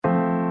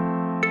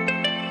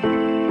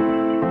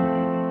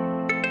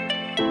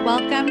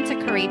Welcome to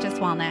Courageous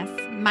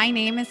Wellness. My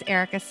name is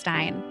Erica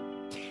Stein.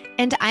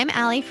 And I'm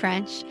Allie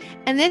French,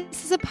 and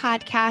this is a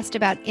podcast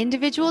about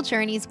individual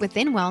journeys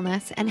within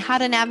wellness and how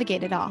to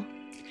navigate it all.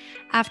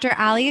 After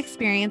Allie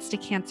experienced a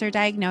cancer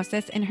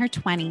diagnosis in her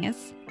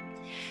 20s,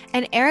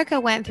 and Erica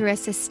went through a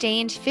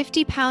sustained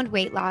 50-pound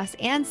weight loss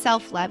and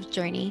self-love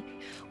journey,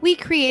 we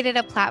created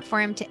a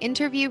platform to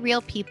interview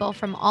real people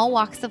from all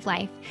walks of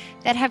life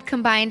that have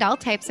combined all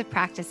types of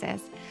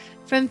practices.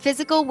 From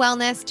physical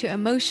wellness to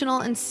emotional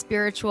and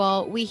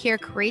spiritual, we hear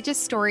courageous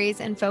stories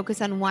and focus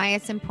on why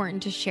it's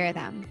important to share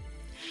them.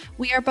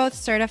 We are both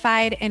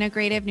certified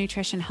integrative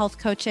nutrition health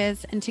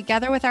coaches, and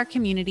together with our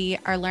community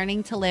are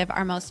learning to live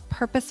our most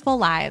purposeful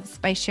lives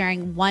by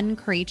sharing one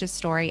courageous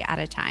story at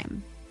a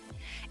time.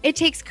 It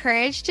takes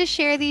courage to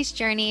share these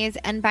journeys,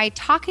 and by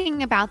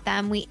talking about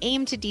them, we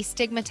aim to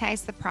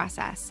destigmatize the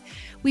process.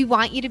 We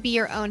want you to be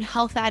your own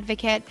health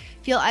advocate,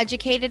 feel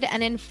educated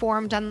and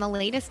informed on the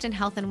latest in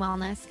health and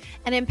wellness,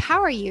 and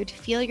empower you to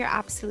feel your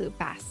absolute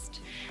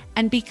best.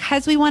 And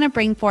because we want to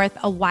bring forth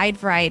a wide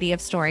variety of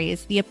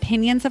stories, the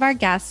opinions of our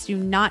guests do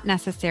not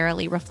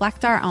necessarily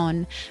reflect our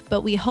own,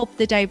 but we hope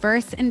the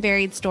diverse and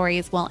varied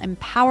stories will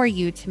empower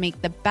you to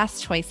make the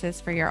best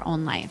choices for your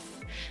own life.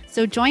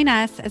 So join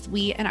us as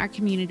we and our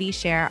community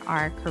share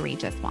our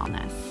courageous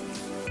wellness.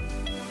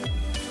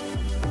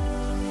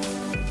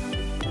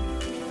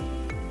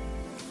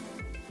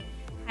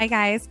 Hi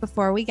guys,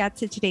 before we get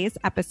to today's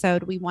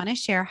episode, we want to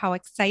share how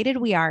excited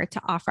we are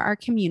to offer our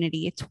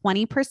community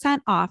 20%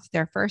 off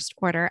their first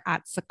order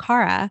at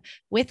Sakara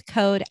with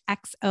code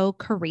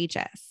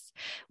XOCourageous.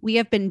 We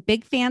have been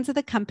big fans of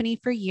the company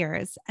for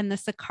years, and the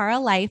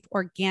Sakara Life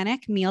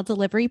organic meal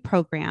delivery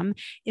program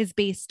is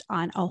based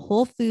on a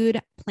whole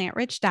food,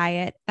 plant-rich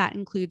diet that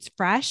includes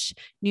fresh,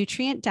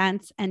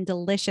 nutrient-dense, and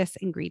delicious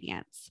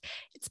ingredients.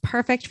 It's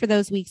perfect for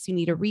those weeks you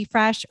need a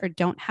refresh or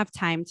don't have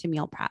time to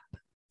meal prep.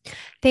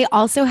 They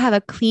also have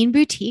a clean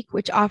boutique,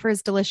 which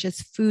offers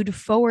delicious food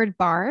forward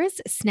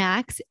bars,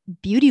 snacks,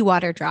 beauty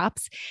water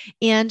drops,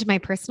 and my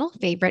personal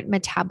favorite,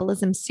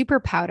 metabolism super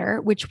powder,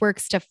 which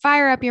works to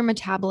fire up your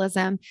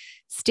metabolism,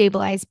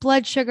 stabilize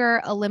blood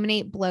sugar,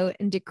 eliminate bloat,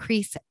 and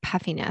decrease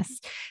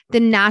puffiness. The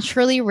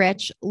naturally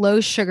rich,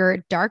 low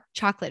sugar, dark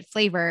chocolate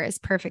flavor is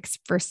perfect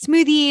for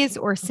smoothies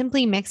or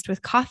simply mixed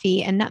with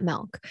coffee and nut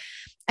milk.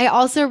 I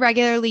also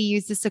regularly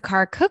use the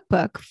Sakara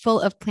cookbook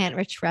full of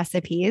plant-rich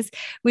recipes,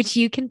 which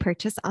you can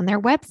purchase on their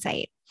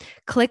website.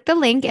 Click the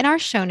link in our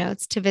show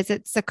notes to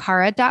visit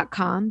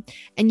sakara.com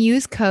and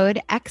use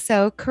code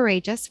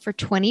XOCourageous for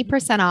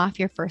 20% off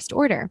your first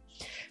order.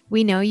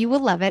 We know you will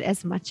love it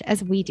as much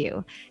as we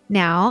do.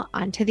 Now,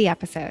 on to the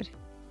episode.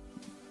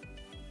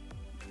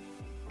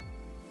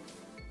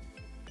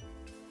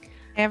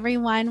 Hey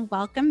everyone,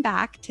 welcome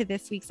back to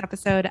this week's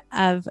episode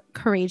of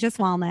Courageous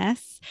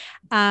Wellness.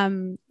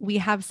 We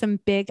have some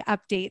big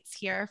updates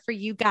here for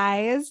you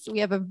guys. We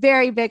have a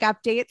very big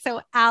update.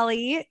 So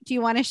Allie, do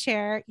you want to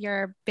share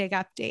your big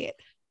update?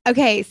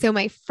 Okay, so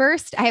I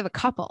have a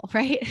couple,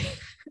 right?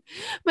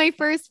 My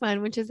first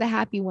one, which is a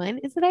happy one,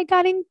 is that I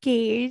got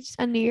engaged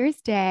on New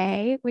Year's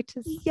Day, which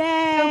is so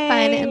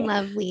fun and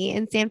lovely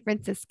in San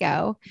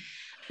Francisco.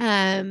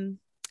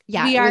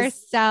 Yeah, we are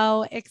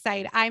so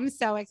excited. I'm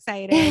so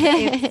excited.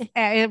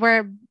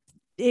 I'm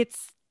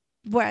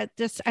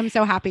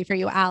so happy for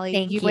you, Allie.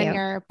 Thank you. And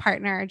your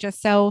partner are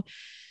just so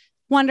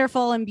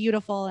wonderful and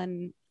beautiful.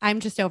 And I'm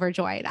just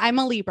overjoyed. I'm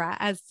a Libra,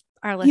 as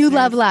our listeners You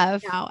love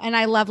love. know, and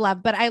I love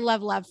love, but I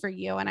love love for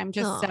you. And I'm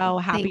just so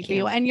happy for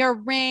you. And your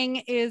ring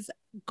is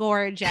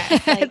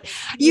gorgeous. Like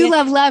you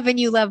love love and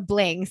you love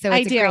bling. So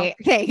it's a great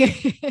thing.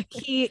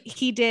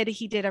 he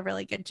did a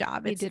really good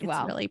job. He did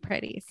well. It's really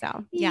pretty.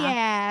 So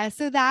yeah.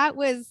 So that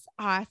was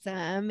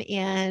awesome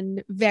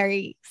and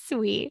very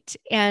sweet.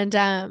 And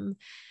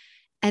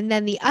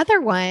then the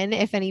other one,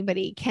 if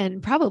anybody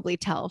can probably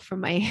tell from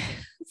my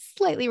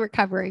slightly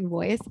recovering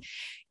voice,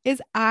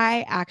 is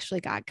I actually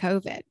got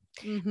COVID.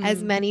 Mm-hmm.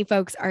 As many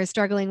folks are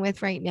struggling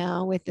with right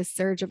now with the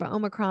surge of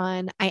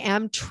Omicron. I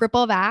am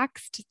triple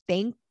vaxxed.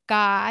 Thank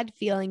God,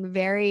 feeling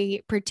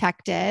very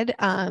protected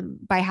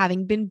by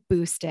having been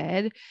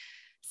boosted.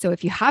 So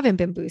if you haven't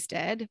been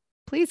boosted,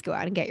 please go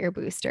out and get your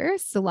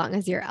boosters so long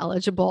as you're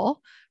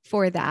eligible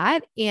for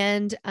that.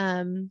 And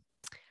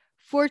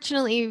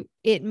fortunately,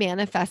 it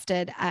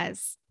manifested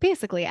as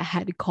basically a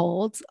head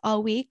cold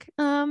all week.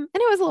 And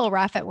it was a little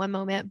rough at one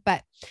moment,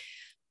 but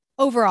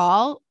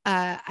overall,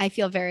 I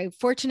feel very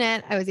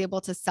fortunate. I was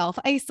able to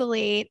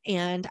self-isolate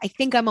and I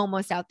think I'm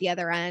almost out the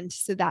other end.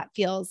 So that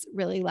feels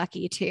really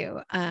lucky too.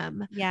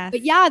 Yes.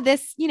 But yeah,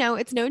 this,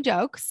 it's no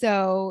joke.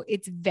 So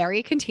it's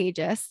very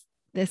contagious,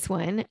 this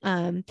one.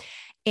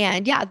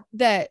 And yeah,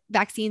 the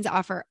vaccines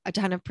offer a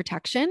ton of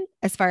protection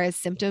as far as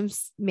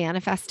symptoms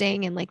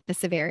manifesting and like the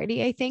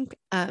severity, I think.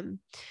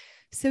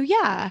 So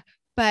yeah,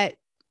 but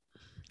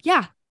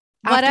yeah,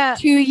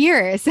 After 2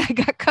 years, I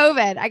got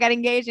COVID. I got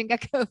engaged and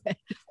got COVID.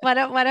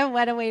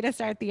 What a way to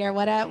start the year.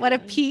 What a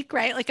peak,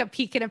 right? Like a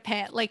peak in a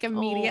pit, like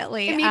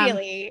immediately.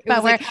 It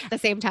was like at the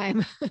same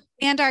time.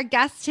 And our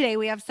guest today,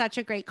 we have such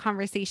a great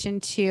conversation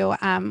too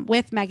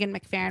with Megan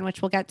McFerrin,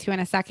 which we'll get to in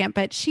a second,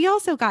 but she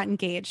also got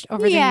engaged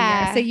over the new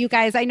year. So you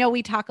guys, I know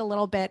we talk a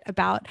little bit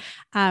about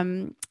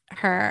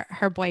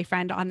her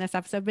boyfriend on this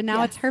episode, but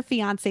now it's her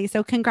fiance.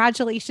 So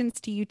congratulations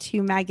to you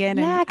two, Megan.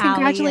 Yeah,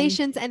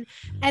 congratulations. And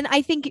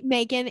I think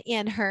Megan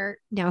and her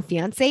now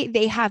fiance,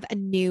 they have a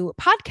new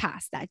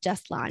podcast that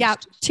just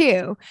launched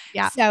too.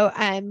 Yeah. So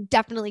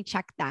definitely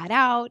check that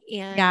out.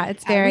 And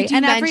it's very,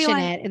 and mention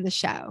it in the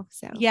show.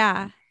 So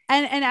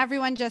and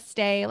everyone just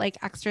stay like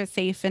extra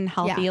safe and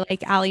healthy.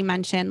 Like Ali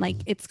mentioned, like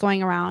it's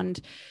going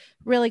around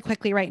really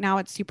quickly right now.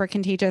 It's super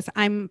contagious.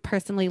 I'm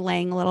personally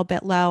laying a little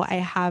bit low. I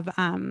have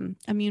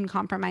immune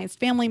compromised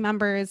family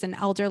members and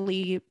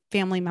elderly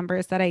family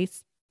members that I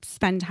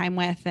spend time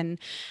with. And,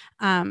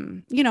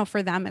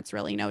 for them, it's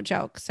really no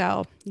joke.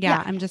 So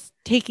I'm just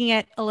taking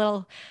it a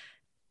little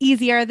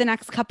easier the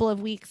next couple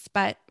of weeks,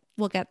 but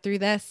we'll get through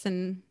this.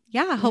 And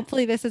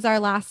hopefully this is our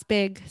last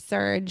big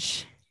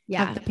surge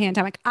of the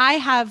pandemic. I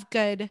have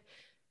good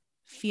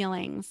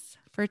feelings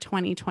for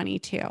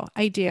 2022.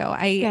 I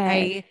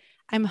do.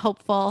 I'm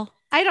hopeful.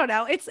 I don't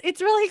know. It's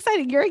really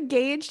exciting. You're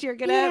engaged. You're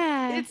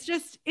gonna,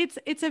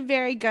 it's a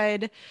very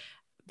good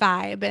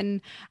vibe.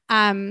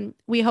 And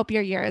we hope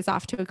your year is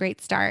off to a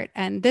great start.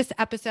 And this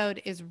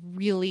episode is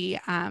really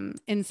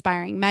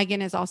inspiring.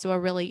 Megan is also a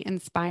really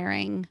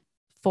inspiring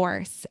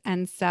force.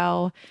 And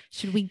so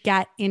should we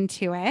get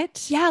into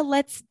it? Yeah,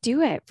 let's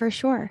do it for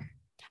sure.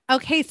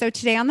 Okay, so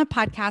today on the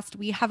podcast,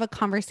 we have a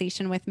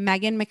conversation with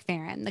Megan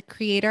McFerrin, the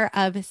creator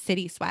of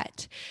City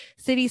Sweat.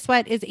 City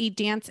Sweat is a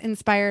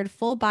dance-inspired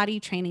full-body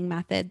training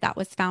method that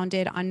was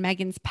founded on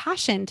Megan's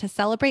passion to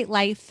celebrate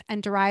life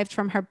and derived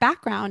from her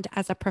background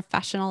as a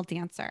professional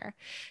dancer.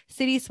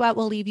 City Sweat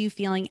will leave you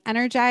feeling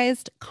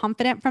energized,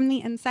 confident from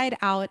the inside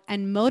out,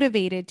 and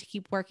motivated to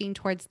keep working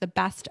towards the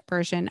best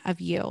version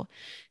of you.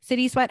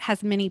 City Sweat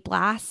has mini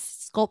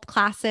blasts, sculpt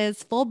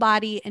classes, full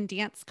body, and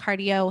dance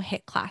cardio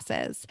HIIT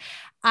classes.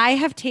 I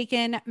have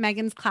taken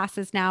Megan's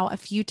classes now a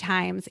few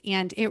times,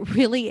 and it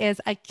really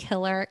is a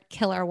killer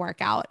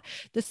workout.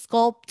 The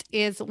sculpt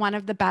is one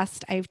of the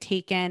best I've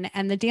taken,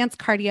 and the dance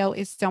cardio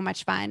is so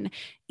much fun.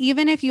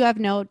 Even if you have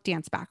no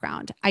dance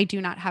background, I do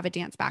not have a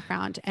dance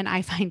background, and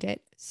I find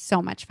it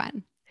so much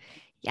fun.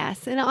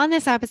 Yes. And on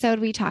this episode,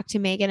 we talked to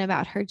Megan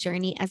about her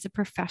journey as a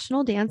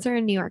professional dancer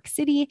in New York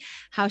City,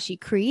 how she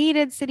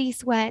created City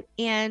Sweat,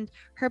 and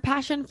her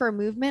passion for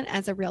movement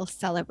as a real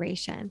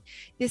celebration.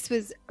 This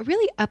was a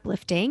really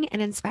uplifting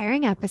and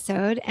inspiring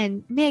episode.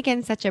 And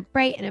Megan, such a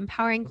bright and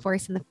empowering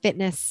force in the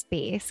fitness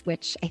space,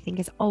 which I think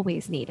is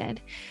always needed.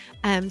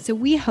 So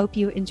we hope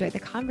you enjoy the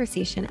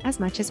conversation as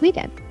much as we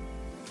did.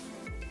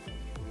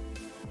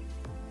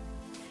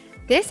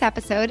 This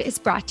episode is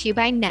brought to you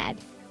by Ned.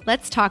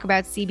 Let's talk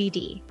about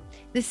CBD.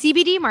 The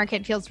CBD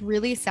market feels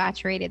really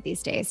saturated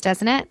these days,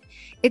 doesn't it?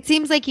 It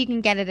seems like you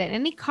can get it at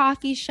any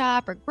coffee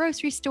shop or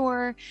grocery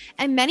store,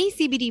 and many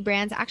CBD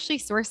brands actually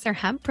source their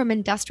hemp from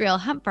industrial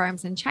hemp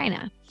farms in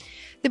China.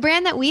 The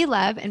brand that we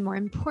love, and more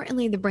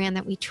importantly, the brand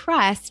that we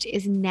trust,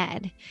 is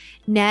Ned.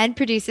 Ned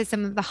produces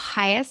some of the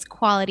highest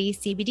quality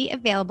CBD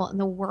available in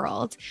the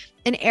world,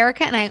 and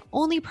Erica and I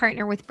only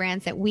partner with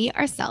brands that we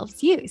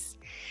ourselves use.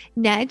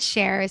 Ned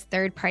shares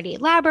third-party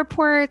lab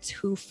reports,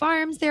 who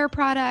farms their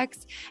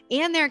products,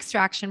 and their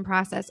extraction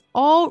process,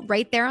 all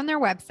right there on their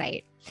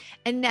website.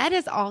 And Ned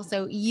is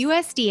also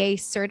USDA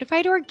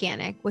certified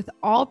organic, with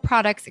all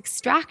products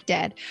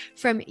extracted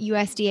from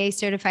USDA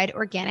certified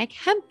organic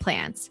hemp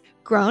plants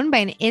grown by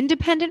an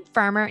independent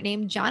farmer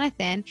named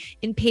Jonathan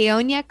in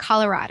Paonia,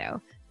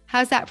 Colorado.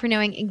 How's that for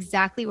knowing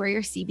exactly where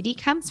your CBD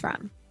comes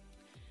from?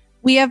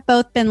 We have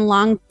both been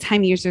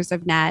longtime users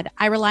of Ned.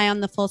 I rely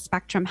on the full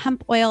spectrum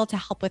hemp oil to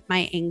help with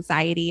my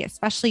anxiety,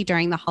 especially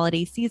during the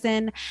holiday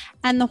season.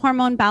 And the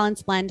hormone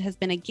balance blend has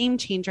been a game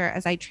changer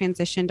as I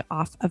transitioned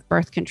off of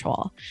birth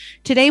control.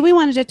 Today, we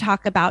wanted to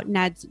talk about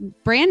Ned's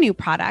brand new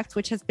product,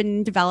 which has been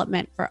in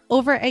development for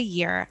over a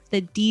year, the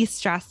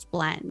De-Stress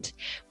Blend.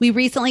 We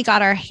recently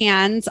got our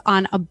hands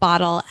on a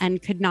bottle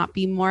and could not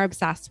be more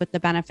obsessed with the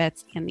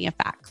benefits and the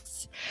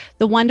effects.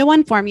 The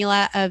 1-to-1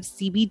 formula of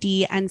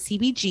CBD and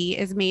CBG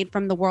is made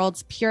from the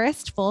world's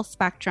purest full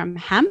spectrum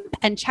hemp,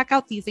 and check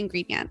out these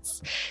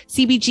ingredients.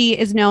 CBG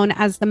is known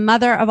as the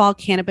mother of all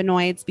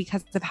cannabinoids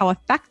because of how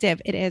effective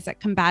it is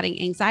at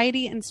combating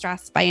anxiety and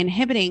stress by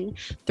inhibiting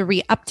the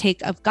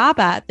reuptake of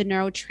GABA, the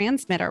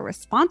neurotransmitter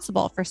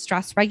responsible for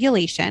stress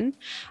regulation.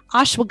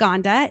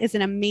 Ashwagandha is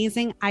an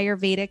amazing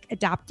Ayurvedic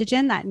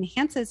adaptogen that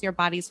enhances your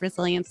body's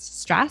resilience to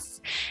stress.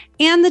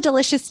 And the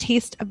delicious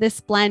taste of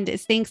this blend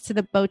is thanks to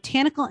the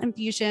botanical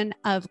infusion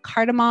of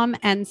cardamom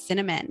and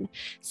cinnamon.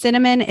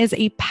 Cinnamon is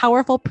a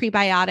powerful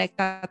prebiotic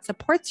that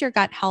supports your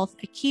gut health,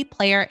 a key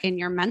player in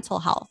your mental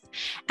health.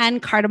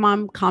 And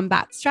cardamom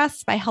combats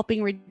stress by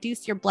helping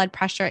reduce your blood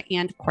pressure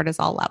and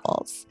cortisol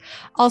levels.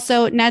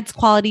 Also, Ned's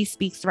quality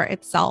speaks for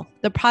itself.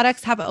 The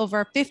products have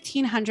over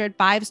 1,500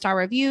 five-star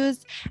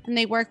reviews, and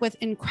they work with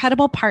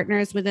incredible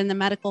partners within the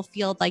medical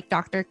field like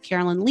Dr.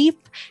 Carolyn Leaf,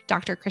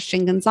 Dr.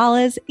 Christian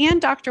Gonzalez,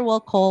 and Dr. Will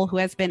Cole, who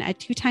has been a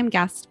 2-time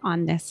guest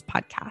on this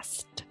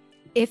podcast.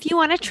 If you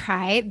want to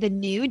try the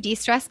new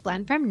De-Stress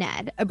blend from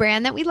Ned, a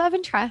brand that we love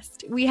and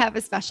trust, we have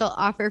a special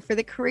offer for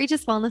the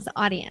Courageous Wellness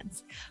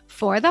audience.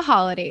 For the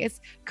holidays,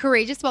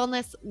 Courageous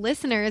Wellness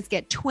listeners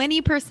get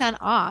 20%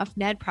 off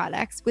Ned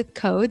products with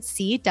code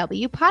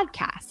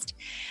CWPodcast.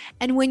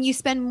 And when you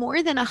spend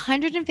more than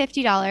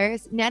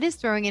 $150, Ned is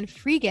throwing in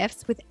free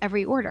gifts with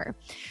every order.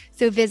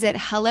 So visit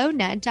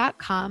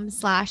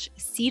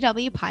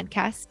helloned.com/CW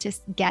podcast to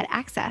get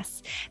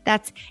access.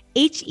 That's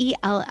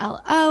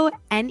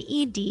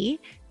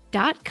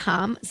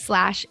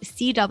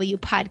HELLONED.com/CW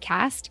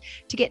podcast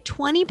to get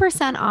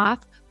 20%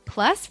 off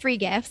plus free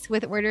gifts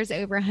with orders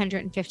over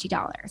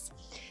 $150.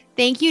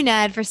 Thank you,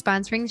 Ned, for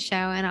sponsoring the show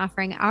and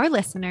offering our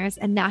listeners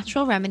a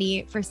natural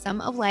remedy for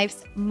some of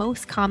life's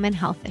most common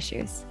health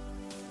issues.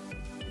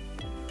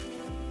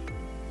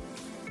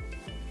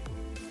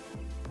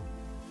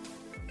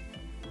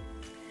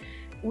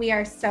 We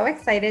are so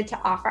excited to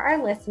offer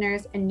our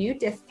listeners a new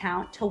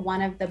discount to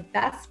one of the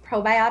best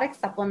probiotic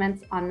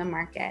supplements on the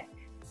market,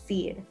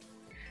 Seed.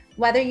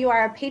 Whether you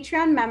are a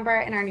Patreon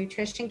member in our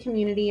nutrition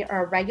community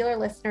or a regular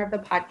listener of the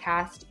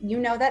podcast, you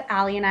know that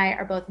Allie and I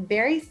are both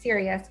very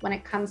serious when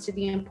it comes to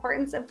the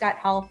importance of gut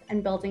health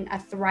and building a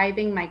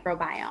thriving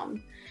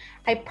microbiome.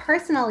 I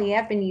personally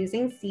have been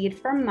using Seed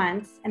for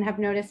months and have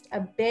noticed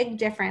a big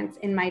difference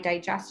in my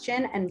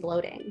digestion and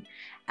bloating.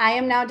 I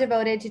am now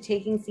devoted to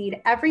taking Seed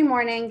every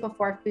morning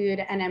before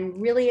food, and I'm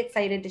really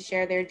excited to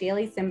share their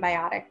Daily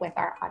Symbiotic with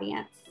our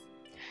audience.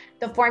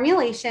 The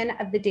formulation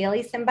of the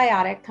Daily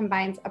Symbiotic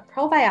combines a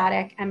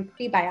probiotic and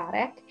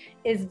prebiotic,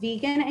 is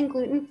vegan and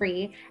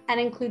gluten-free,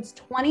 and includes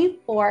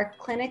 24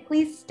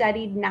 clinically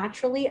studied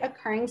naturally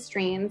occurring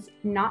strains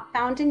not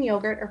found in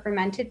yogurt or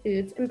fermented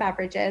foods and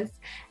beverages,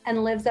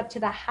 and lives up to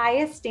the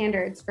highest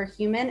standards for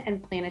human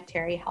and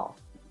planetary health.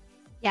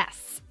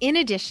 Yes, in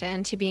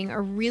addition to being a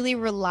really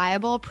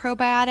reliable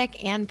probiotic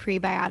and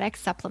prebiotic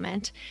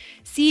supplement,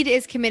 Seed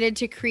is committed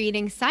to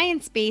creating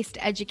science-based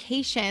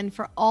education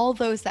for all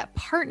those that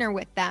partner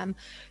with them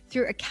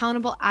through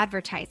accountable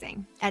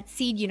advertising at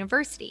Seed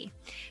University.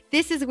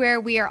 This is where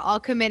we are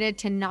all committed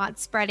to not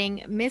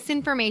spreading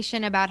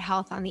misinformation about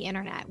health on the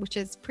internet, which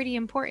is pretty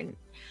important.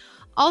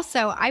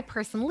 Also, I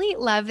personally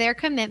love their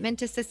commitment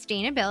to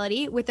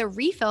sustainability with a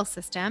refill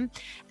system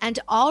and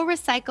all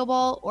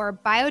recyclable or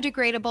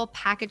biodegradable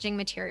packaging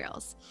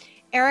materials.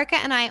 Erica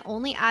and I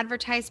only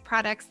advertise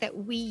products that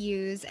we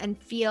use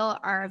and feel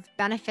are of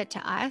benefit to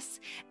us,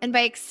 and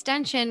by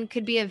extension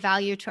could be of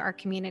value to our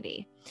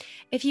community.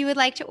 If you would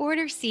like to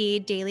order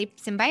Seed Daily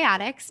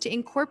Symbiotics to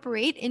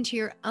incorporate into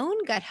your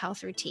own gut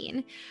health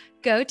routine,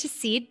 go to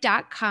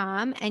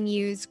seed.com and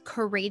use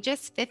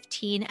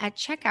Courageous15 at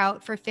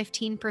checkout for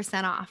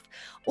 15% off,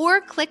 or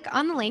click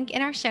on the link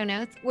in our show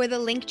notes or the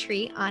link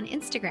tree on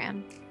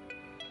Instagram.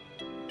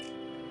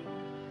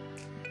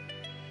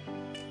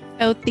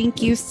 So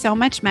thank you so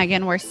much,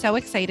 Megan. We're so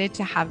excited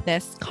to have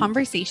this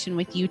conversation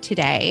with you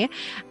today.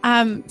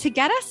 To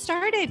get us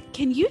started,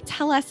 can you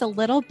tell us a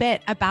little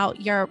bit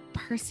about your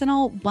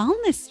personal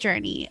wellness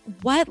journey?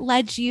 What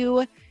led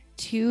you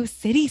to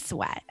City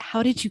Sweat?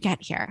 How did you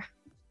get here?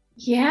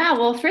 Yeah,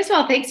 well, first of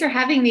all, thanks for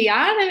having me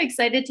on. I'm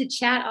excited to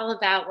chat all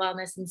about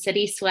wellness and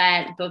City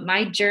Sweat, but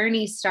my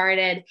journey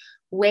started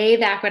way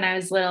back when I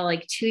was little,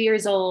 like 2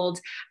 years old.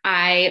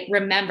 I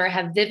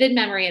have vivid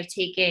memory of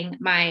taking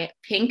I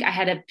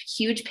had a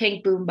huge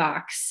pink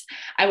boombox.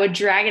 I would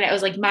drag it. It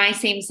was like my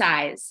same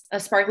size, a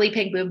sparkly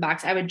pink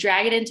boombox. I would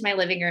drag it into my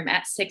living room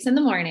at 6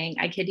 a.m.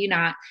 I kid you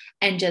not,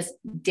 and just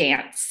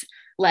dance.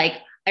 Like,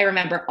 I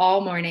remember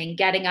all morning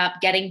getting up,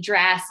 getting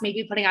dressed,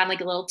 maybe putting on like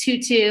a little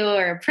tutu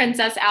or a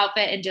princess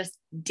outfit and just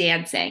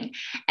dancing.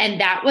 And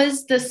that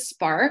was the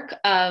spark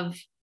of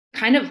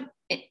kind of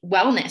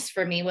wellness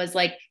for me, was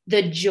like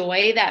the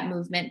joy that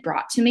movement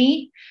brought to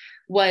me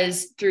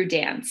was through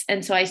dance.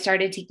 And so I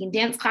started taking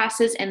dance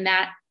classes, and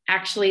that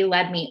actually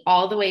led me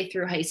all the way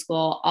through high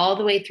school, all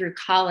the way through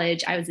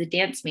college. I was a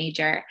dance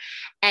major,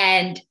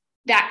 and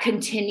that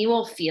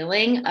continual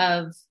feeling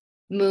of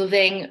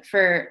moving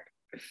for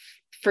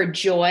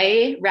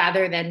joy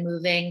rather than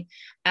moving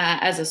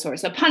as a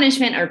source of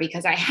punishment, or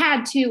because I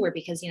had to, or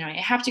because, I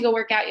have to go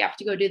work out, you have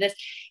to go do this.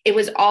 It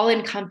was all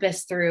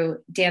encompassed through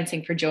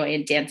dancing for joy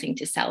and dancing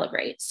to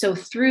celebrate. So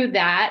through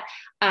that,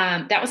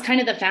 that was kind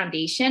of the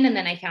foundation. And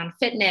then I found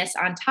fitness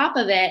on top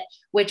of it,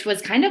 which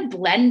was kind of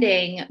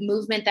blending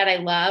movement that I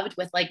loved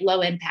with like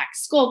low impact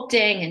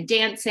sculpting and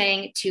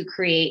dancing to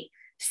create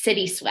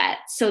City Sweat.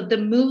 So the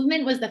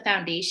movement was the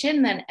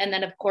foundation, and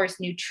then of course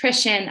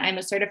nutrition. I'm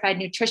a certified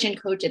nutrition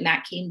coach, and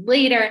that came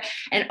later.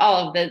 And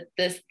all of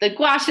the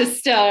gua sha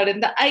stone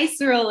and the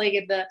ice rolling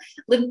and the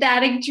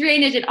lymphatic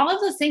drainage and all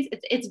of those things.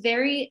 It's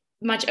very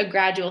much a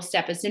gradual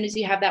step. As soon as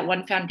you have that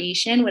one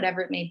foundation,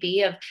 whatever it may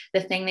be, of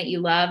the thing that you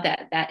love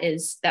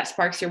that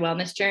sparks your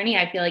wellness journey,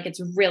 I feel like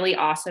it's really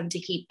awesome to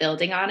keep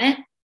building on it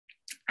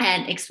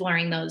and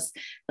exploring those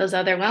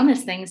other wellness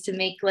things to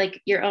make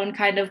like your own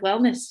kind of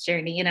wellness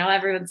journey.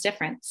 Everyone's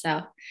different.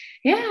 So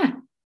yeah.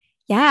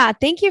 Yeah,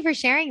 thank you for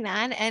sharing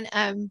that.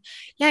 And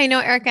yeah, I know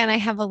Erica and I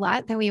have a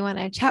lot that we want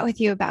to chat with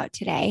you about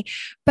today.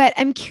 But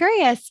I'm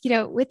curious,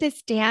 with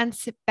this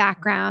dance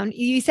background,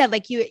 you said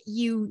like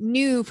you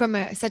knew from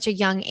such a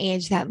young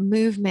age that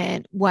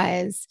movement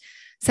was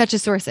such a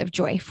source of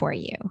joy for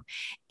you,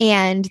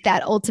 and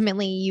that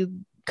ultimately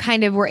you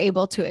kind of were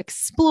able to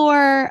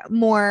explore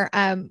more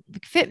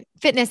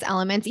fitness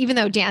elements, even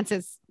though dance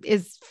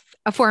is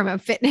a form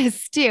of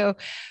fitness too.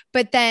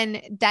 But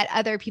then that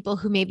other people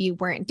who maybe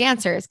weren't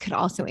dancers could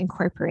also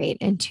incorporate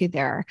into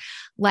their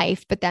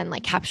life, but then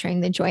like capturing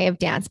the joy of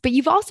dance. But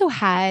you've also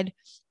had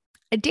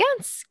a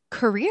dance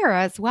career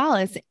as well.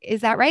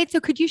 Is that right? So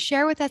could you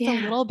share with us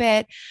a little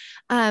bit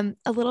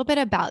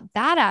about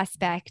that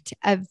aspect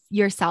of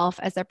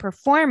yourself as a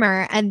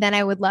performer? And then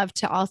I would love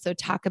to also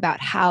talk about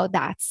how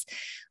that's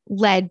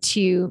led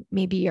to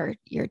maybe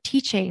your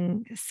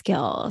teaching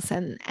skills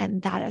and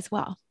that as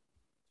well.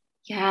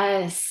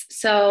 Yes.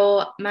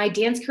 So my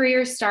dance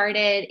career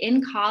started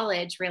in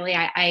college. Really,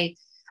 I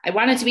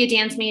wanted to be a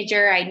dance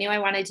major. I knew I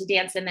wanted to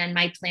dance. And then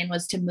my plan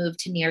was to move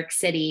to New York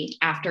City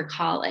after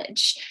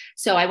college.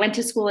 So I went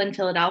to school in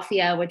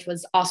Philadelphia, which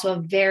was also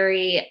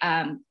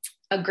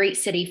a great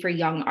city for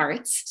young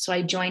arts. So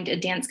I joined a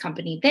dance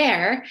company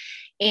there.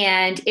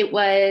 And it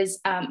was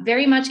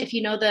very much, if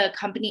you know the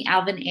company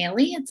Alvin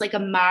Ailey, it's like a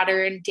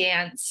modern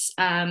dance.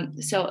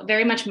 So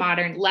very much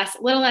modern,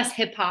 little less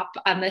hip hop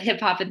on the hip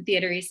hop and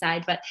theatery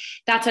side, but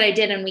that's what I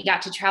did. And we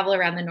got to travel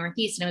around the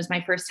Northeast, and it was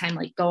my first time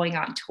like going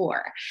on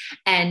tour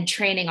and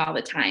training all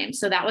the time.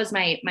 So that was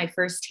my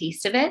first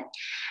taste of it.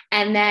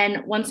 And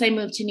then once I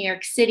moved to New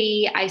York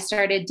City, I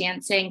started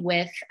dancing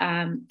with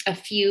a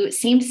few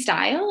same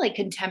style, like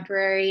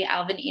contemporary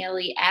Alvin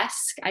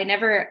Ailey-esque. I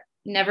never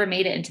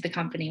made it into the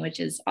company, which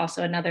is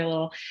also another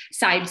little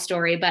side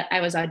story, but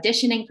I was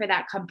auditioning for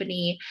that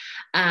company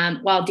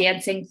while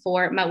dancing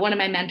for one of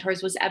my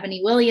mentors was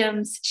Ebony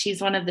Williams.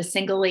 She's one of the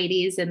single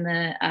ladies in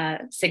the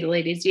Single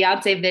Ladies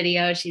Beyonce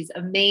video. She's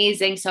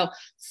amazing. So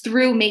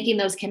through making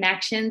those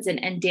connections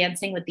and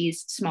dancing with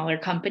these smaller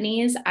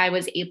companies, I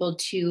was able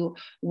to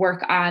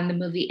work on the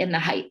movie In the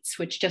Heights,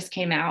 which just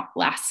came out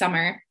last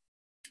summer.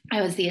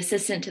 I was the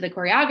assistant to the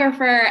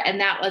choreographer,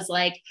 and that was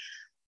like,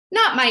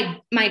 not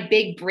my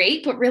big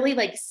break, but really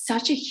like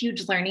such a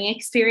huge learning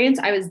experience.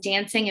 I was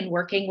dancing and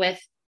working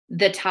with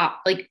the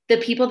top, like the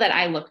people that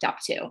I looked up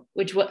to,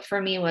 which what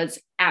for me was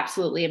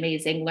absolutely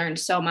amazing. Learned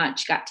so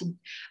much, got to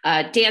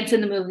dance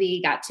in the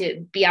movie, got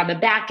to be on the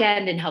back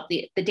end and help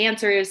the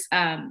dancers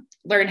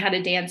learn how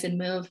to dance and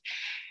move.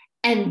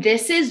 And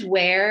this is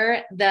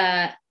where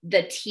the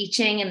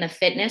teaching and the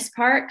fitness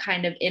part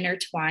kind of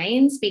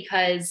intertwines,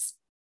 because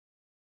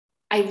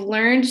I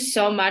learned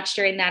so much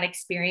during that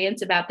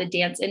experience about the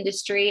dance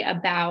industry,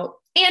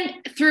 and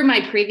through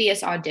my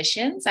previous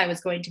auditions, I was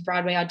going to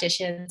Broadway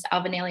auditions,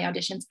 Alvin Ailey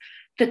auditions,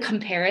 the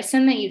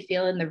comparison that you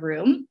feel in the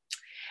room.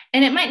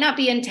 And it might not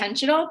be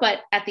intentional,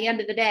 but at the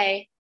end of the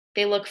day,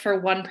 they look for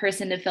one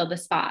person to fill the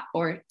spot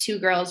or two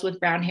girls with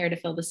brown hair to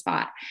fill the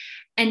spot.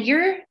 And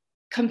you're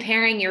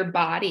comparing your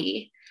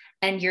body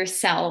and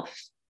yourself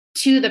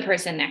to the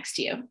person next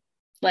to you.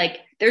 Like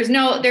there's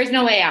no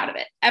way out of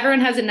it.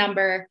 Everyone has a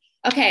number.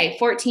 Okay,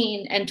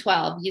 14 and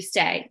 12, you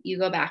stay, you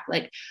go back.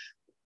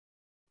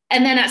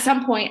 And then at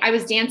some point I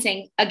was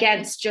dancing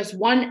against just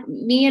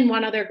me and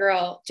one other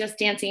girl, just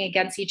dancing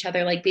against each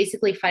other, like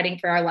basically fighting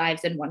for our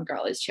lives. And one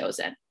girl is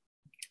chosen.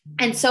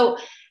 And so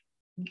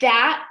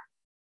that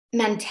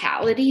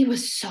mentality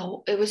was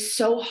so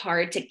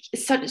hard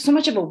so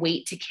much of a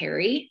weight to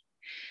carry.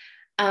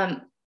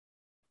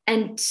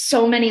 And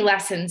so many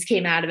lessons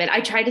came out of it. I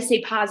tried to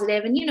stay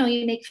positive and, you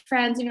make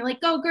friends and you're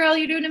like, go girl,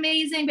 you're doing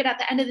amazing. But at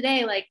the end of the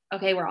day, like,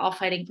 okay, we're all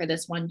fighting for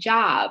this one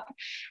job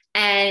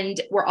and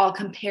we're all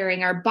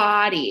comparing our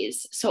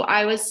bodies. So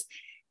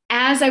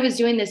as I was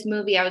doing this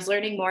movie, I was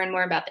learning more and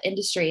more about the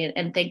industry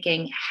and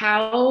thinking,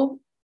 how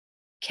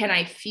can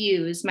I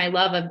fuse my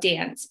love of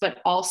dance,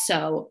 but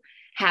also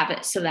have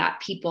it so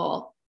that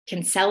people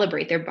can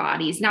celebrate their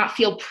bodies, not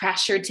feel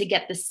pressured to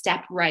get the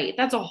step right.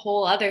 That's a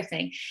whole other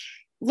thing.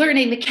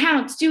 Learning the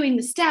counts, doing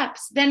the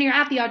steps, then you're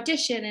at the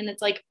audition and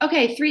it's like,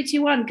 okay, 3,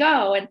 2, 1,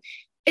 go. And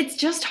it's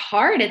just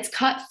hard. It's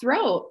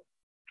cutthroat.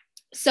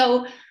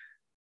 So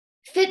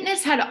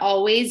fitness had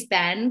always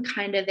been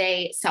kind of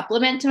a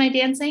supplement to my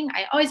dancing.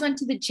 I always went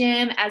to the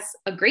gym as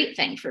a great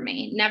thing for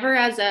me, never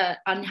as a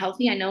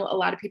unhealthy. I know a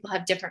lot of people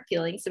have different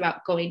feelings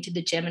about going to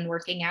the gym and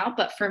working out,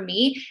 but for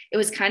me, it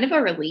was kind of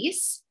a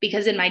release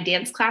because in my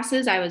dance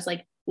classes, I was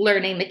like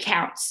learning the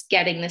counts,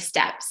 getting the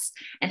steps,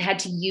 and had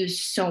to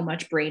use so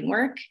much brain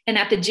work. And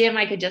at the gym,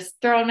 I could just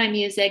throw on my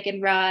music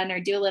and run or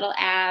do a little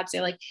abs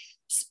or like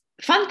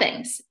fun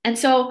things. And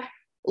so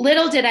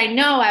little did I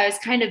know I was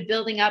kind of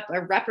building up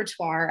a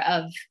repertoire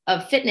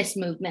of fitness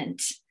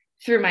movement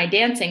through my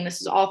dancing. This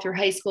was all through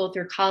high school,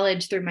 through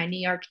college, through my New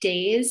York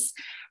days.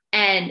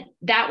 And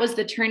that was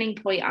the turning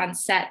point on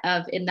set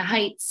of In the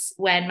Heights,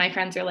 when my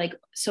friends are like,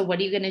 so what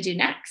are you going to do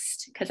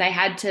next? Because I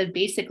had to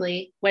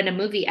basically, when a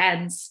movie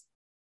ends,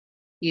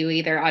 you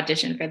either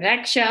audition for the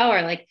next show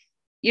or like,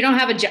 you don't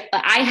have a job.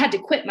 I had to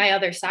quit my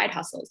other side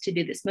hustles to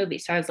do this movie.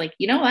 So I was like,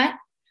 you know what?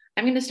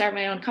 I'm going to start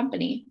my own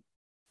company.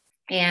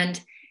 And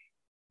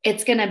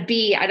it's going to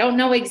be, I don't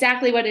know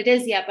exactly what it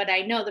is yet, but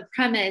I know the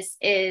premise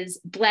is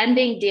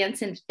blending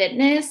dance and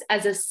fitness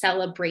as a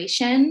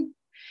celebration.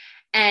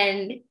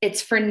 And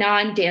it's for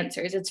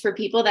non-dancers. It's for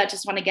people that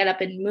just want to get up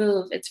and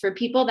move. It's for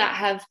people that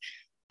have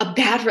a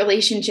bad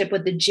relationship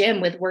with the gym,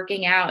 with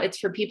working out. It's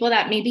for people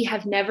that maybe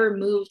have never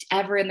moved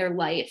ever in their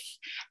life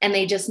and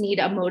they just need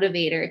a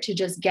motivator to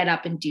just get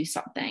up and do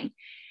something.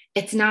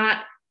 It's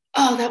not,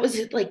 oh, that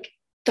was like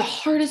the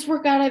hardest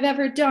workout I've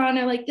ever done,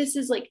 or like, this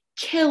is like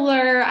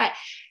killer.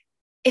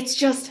 It's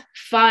just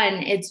fun.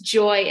 It's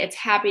joy. It's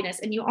happiness.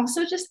 And you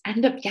also just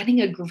end up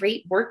getting a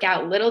great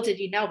workout. Little did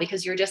you know,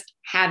 because you're just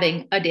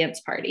having a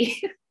dance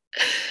party.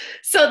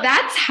 So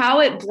that's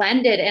how it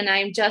blended. And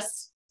I'm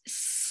just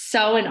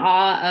so in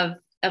awe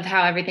of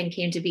how everything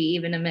came to be,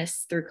 even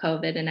amidst through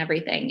COVID and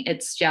everything.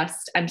 It's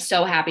just, I'm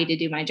so happy to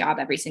do my job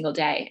every single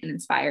day and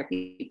inspire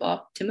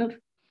people to move.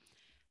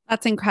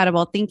 That's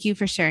incredible. Thank you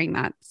for sharing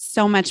that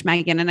so much,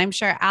 Megan. And I'm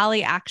sure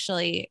Allie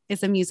actually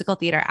is a musical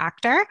theater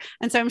actor.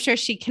 And so I'm sure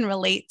she can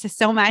relate to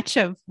so much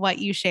of what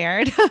you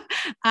shared.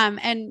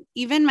 And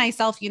even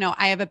myself,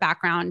 I have a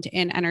background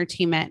in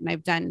entertainment and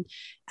I've done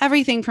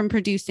everything from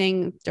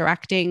producing,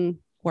 directing,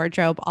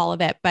 wardrobe, all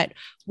of it. But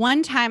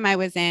one time I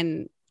was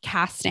in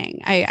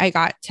casting. I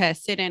got to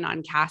sit in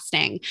on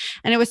casting,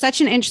 and it was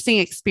such an interesting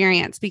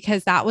experience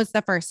because that was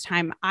the first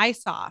time I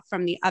saw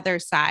from the other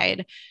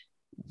side.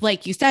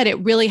 Like you said, it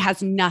really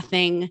has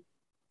nothing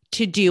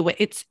to do with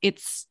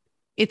it's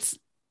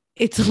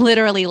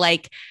literally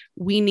like,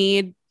 we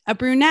need a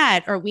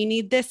brunette, or we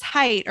need this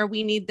height, or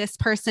we need this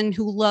person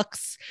who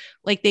looks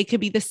like they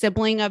could be the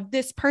sibling of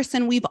this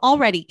person we've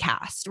already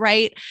cast.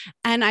 Right.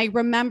 And I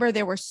remember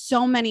there were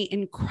so many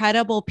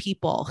incredible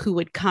people who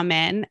would come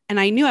in, and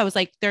I knew, I was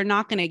like, they're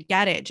not going to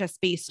get it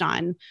just based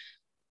on,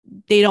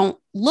 they don't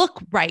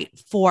look right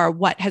for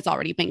what has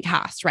already been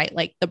cast, right?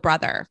 Like the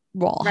brother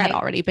role had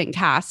already been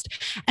cast.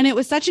 And it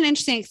was such an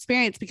interesting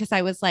experience because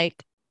I was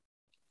like,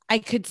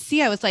 I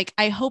was like,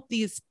 I hope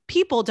these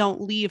people don't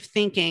leave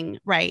thinking,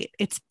 right,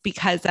 it's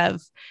because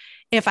of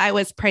if I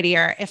was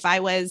prettier, if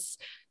I was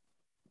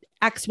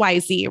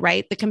XYZ,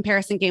 right? The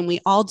comparison game we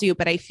all do.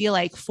 But I feel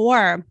like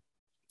for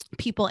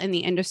people in the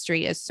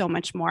industry is so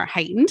much more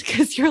heightened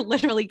because you're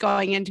literally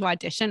going into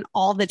audition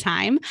all the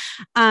time.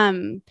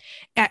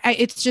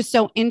 It's just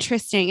so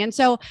interesting. And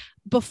so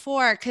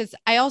before, because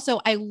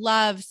I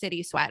love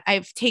City Sweat.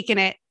 I've taken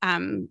it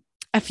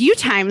a few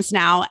times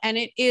now, and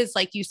it is,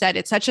 like you said,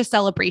 it's such a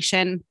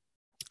celebration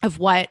of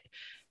what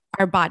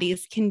our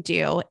bodies can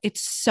do.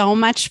 It's so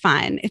much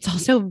fun. It's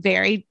also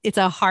it's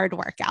a hard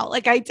workout.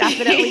 Like I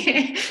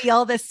definitely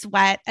feel the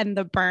sweat and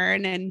the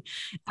burn, and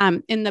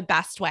in the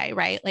best way,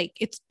 right? Like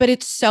but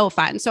it's so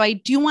fun. So I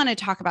do want to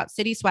talk about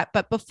City Sweat,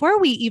 but before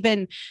we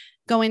even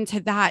go into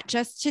that,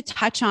 just to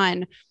touch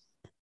on,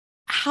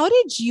 how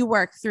did you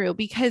work through?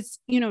 Because,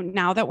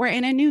 now that we're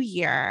in a new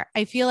year,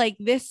 I feel like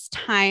this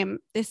time,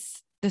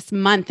 this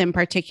month in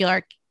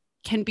particular,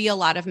 can be a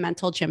lot of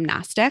mental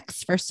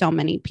gymnastics for so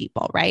many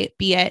people, right?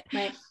 Be it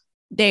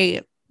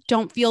they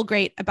don't feel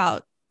great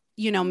about,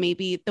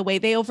 maybe the way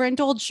they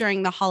overindulge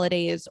during the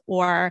holidays,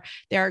 or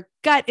their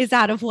gut is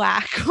out of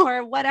whack,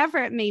 or whatever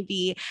it may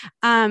be.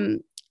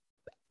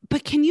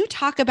 But can you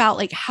talk about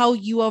like how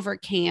you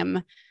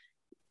overcame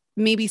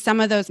maybe some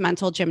of those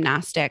mental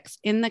gymnastics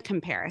in the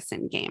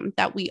comparison game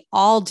that we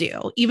all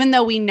do, even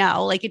though we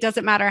know, like, it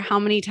doesn't matter how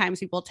many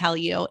times people tell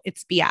you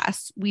it's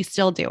BS, we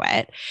still do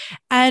it.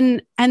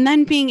 And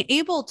then being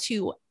able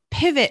to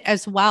pivot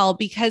as well,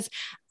 because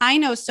I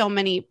know so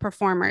many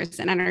performers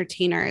and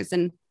entertainers,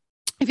 and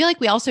I feel like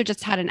we also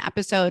just had an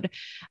episode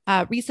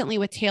recently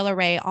with Taylor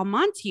Ray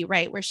Almonte,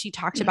 right? Where she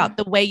talked about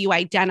the way you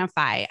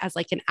identify as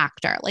like an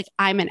actor, like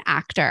I'm an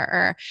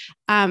actor,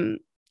 or,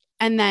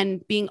 and then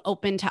being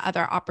open to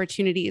other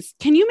opportunities.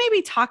 Can you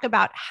maybe talk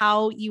about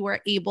how you were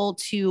able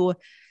to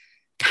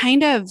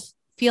kind of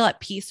feel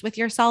at peace with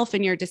yourself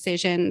and your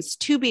decisions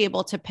to be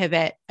able to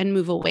pivot and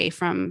move away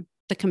from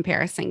the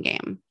comparison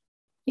game?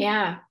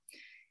 Yeah,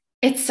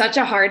 it's such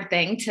a hard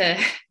thing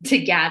to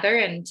gather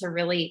and to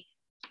really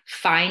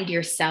find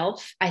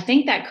yourself. I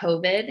think that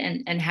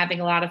COVID and having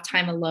a lot of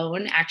time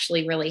alone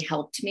actually really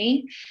helped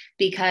me,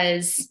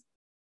 because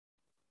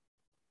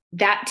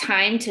that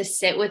time to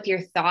sit with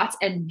your thoughts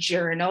and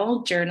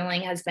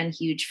journaling has been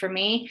huge for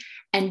me,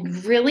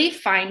 and really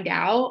find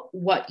out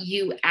what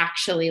you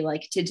actually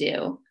like to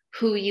do,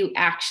 who you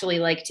actually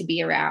like to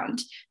be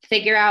around.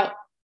 Figure out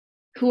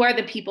who are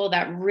the people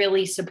that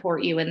really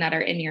support you and that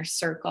are in your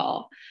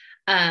circle.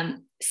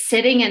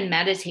 Sitting and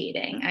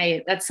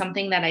meditating. That's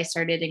something that I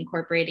started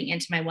incorporating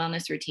into my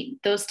wellness routine.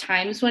 Those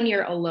times when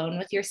you're alone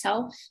with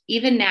yourself,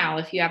 even now,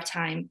 if you have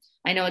time,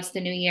 I know it's the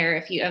new year.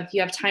 If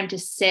you have time to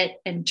sit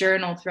and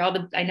journal through all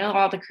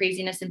the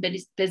craziness and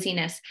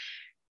busyness,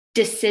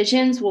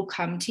 decisions will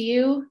come to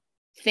you.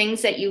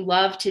 Things that you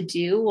love to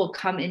do will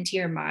come into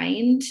your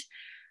mind.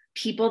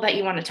 People that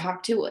you want to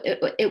talk to,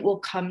 it will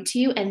come to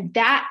you. And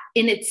that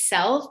in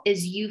itself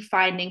is you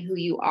finding who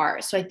you are.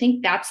 So I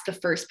think that's the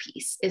first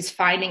piece, is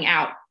finding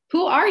out,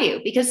 who are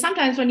you? Because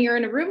sometimes when you're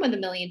in a room with a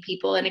million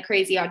people in a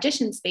crazy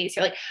audition space,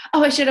 you're like,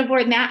 oh, I should have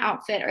worn that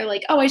outfit, or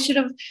like, oh, I should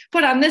have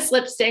put on this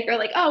lipstick, or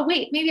like, oh,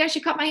 wait, maybe I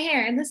should cut my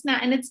hair and this and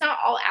that. And it's not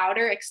all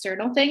outer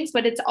external things,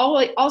 but it's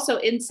always also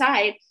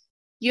inside.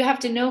 You have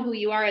to know who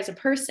you are as a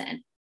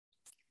person.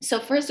 So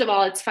first of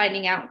all, it's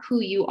finding out who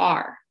you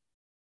are.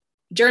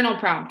 Journal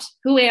prompt.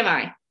 Who am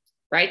I?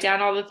 Write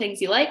down all the things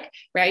you like,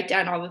 write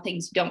down all the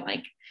things you don't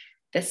like.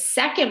 The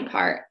second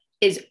part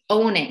is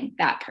owning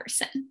that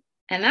person.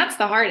 And that's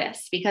the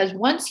hardest, because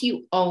once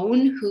you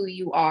own who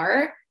you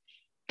are,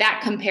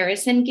 that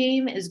comparison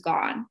game is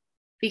gone,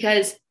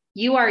 because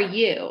you are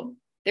you.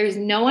 There's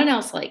no one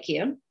else like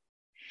you.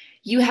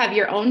 You have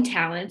your own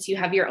talents. You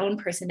have your own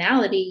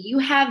personality. You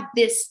have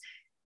this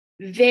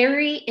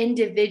very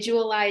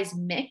individualized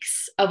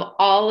mix of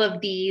all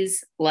of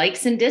these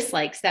likes and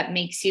dislikes that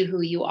makes you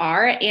who you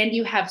are, and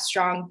you have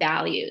strong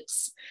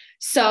values.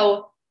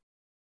 So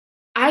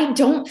I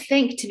don't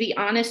think, to be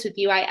honest with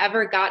you, I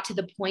ever got to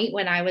the point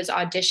when I was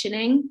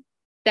auditioning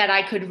that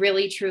I could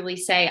really truly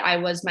say I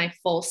was my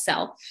full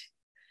self.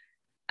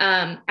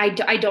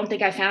 I don't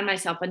think I found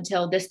myself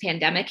until this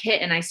pandemic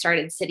hit and I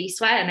started City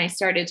Sweat, and I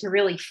started to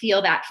really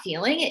feel that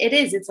feeling.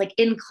 It's like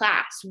in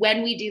class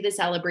when we do the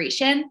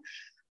celebration,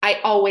 I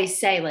always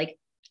say, like,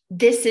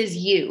 this is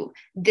you.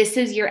 This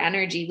is your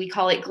energy. We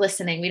call it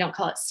glistening. We don't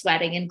call it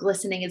sweating. And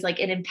glistening is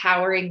like an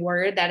empowering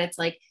word, that it's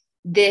like,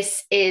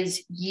 this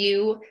is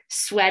you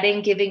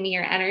sweating, giving me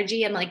your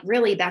energy. And like,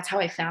 really, that's how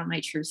I found my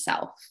true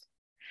self.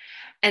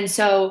 And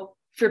so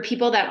for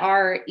people that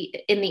are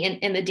in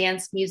the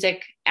dance,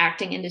 music,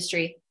 acting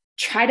industry,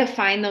 try to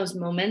find those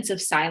moments of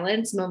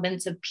silence,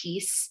 moments of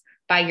peace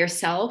by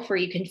yourself, where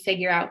you can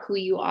figure out who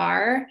you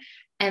are,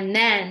 and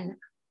then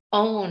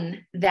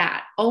own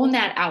that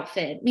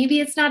outfit. Maybe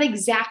it's not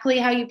exactly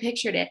how you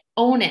pictured it.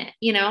 Own it,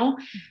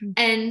 mm-hmm.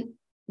 And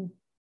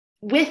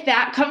with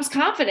that comes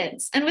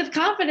confidence, and with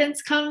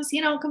confidence comes,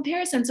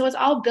 comparison. So it's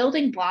all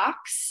building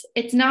blocks.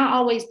 It's not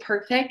always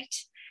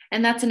perfect.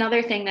 And that's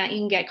another thing that you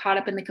can get caught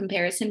up in the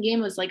comparison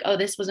game, was like, oh,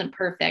 this wasn't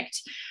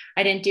perfect.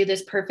 I didn't do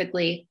this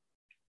perfectly.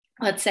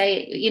 Let's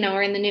say,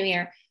 we're in the new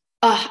year.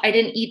 Oh, I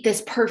didn't eat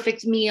this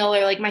perfect meal,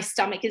 or like my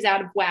stomach is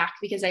out of whack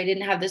because I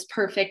didn't have this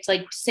perfect,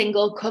 like,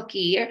 single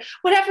cookie, or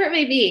whatever it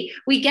may be.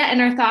 We get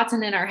in our thoughts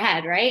and in our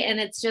head, right? And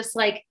it's just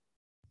like,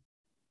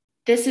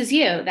 this is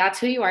you. That's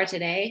who you are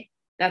today.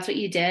 That's what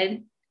you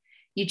did.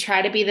 You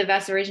try to be the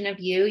best version of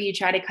you. You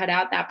try to cut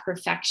out that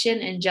perfection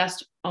and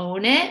just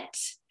own it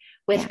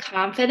with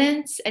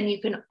confidence. And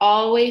you can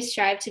always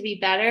strive to be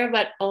better,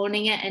 but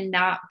owning it and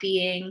not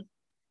being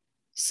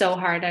so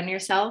hard on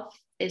yourself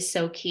is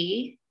so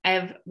key. I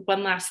have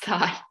one last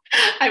thought.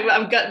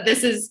 I've got,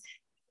 this is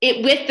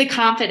it with the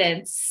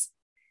confidence,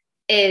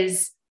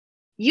 is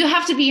you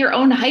have to be your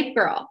own hype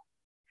girl,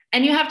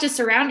 and you have to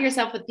surround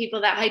yourself with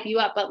people that hype you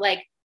up. But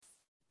like,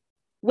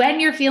 when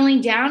you're feeling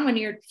down, when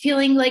you're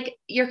feeling like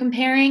you're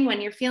comparing, when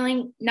you're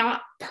feeling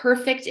not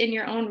perfect in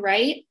your own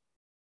right,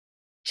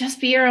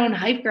 just be your own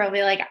hype girl.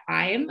 Be like,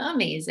 I am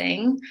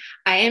amazing.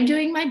 I am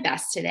doing my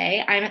best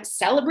today. I'm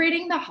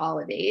celebrating the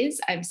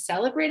holidays. I'm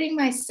celebrating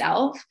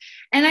myself,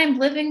 and I'm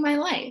living my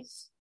life.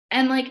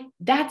 And like,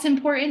 that's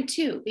important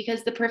too,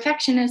 because the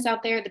perfectionists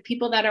out there, the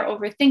people that are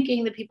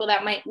overthinking, the people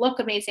that might look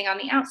amazing on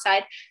the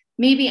outside,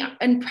 maybe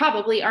and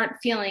probably aren't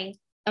feeling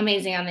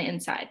amazing on the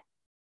inside.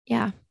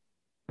 Yeah.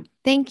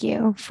 Thank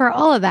you for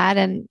all of that.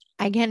 And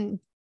I can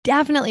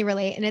definitely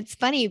relate. And it's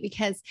funny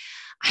because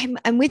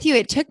I'm with you.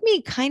 It took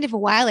me kind of a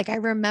while. Like, I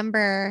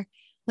remember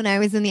when I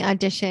was in the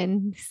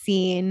audition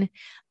scene,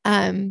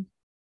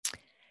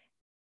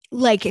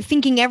 like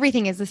thinking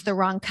everything, is this the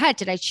wrong cut?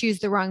 Did I choose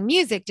the wrong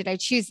music? Did I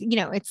choose,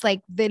 it's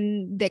like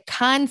the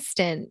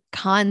constant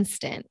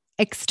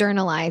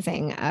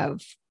externalizing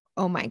of,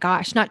 oh my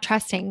gosh, not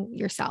trusting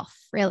yourself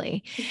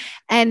really.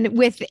 And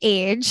with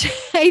age,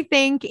 I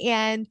think,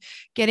 and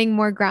getting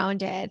more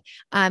grounded,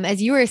 as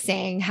you were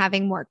saying,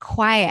 having more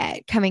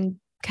quiet, coming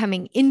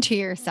into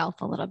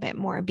yourself a little bit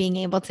more, being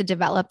able to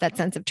develop that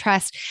sense of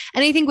trust.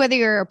 And I think whether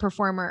you're a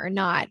performer or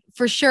not,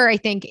 for sure, I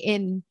think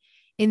in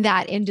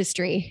that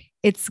industry,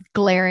 it's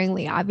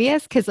glaringly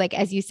obvious. Cause like,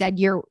 as you said,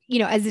 you're,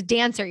 as a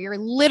dancer, you're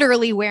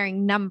literally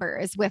wearing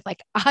numbers with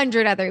like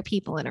 100 other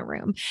people in a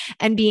room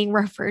and being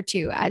referred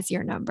to as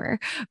your number.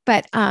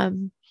 But,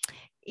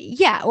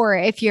 yeah. Or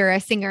if you're a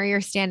singer,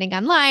 you're standing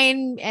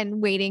online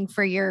and waiting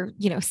for your,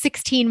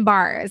 16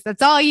 bars.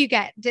 That's all you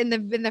get in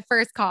the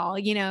first call,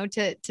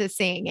 to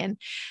sing.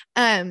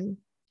 And,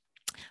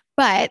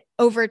 but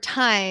over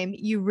time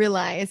you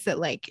realize that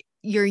like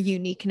your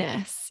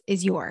uniqueness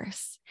is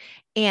yours.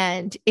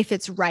 And if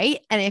it's right,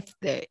 and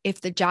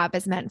if the job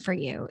is meant for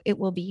you, it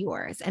will be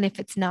yours. And if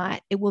it's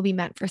not, it will be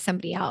meant for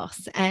somebody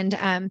else. And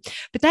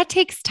but that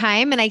takes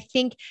time. And I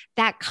think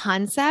that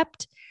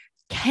concept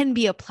can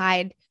be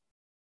applied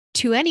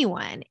to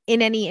anyone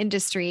in any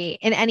industry,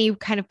 in any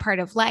kind of part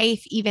of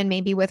life, even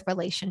maybe with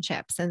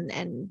relationships and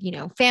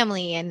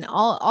family and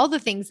all the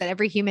things that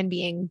every human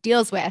being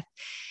deals with.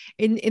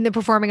 In the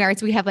performing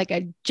arts, we have like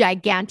a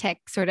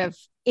gigantic sort of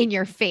in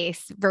your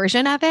face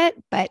version of it,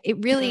 but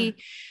it really,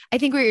 I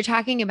think what you're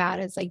talking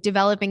about is like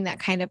developing that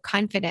kind of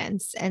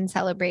confidence and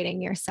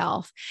celebrating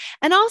yourself.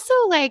 And also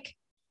like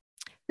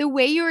the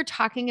way you were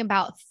talking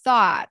about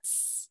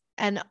thoughts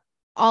and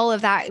all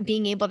of that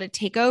being able to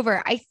take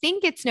over. I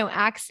think it's no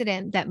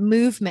accident that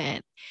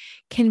movement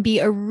can be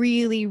a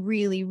really,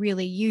 really,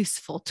 really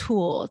useful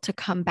tool to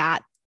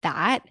combat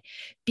that,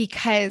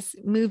 because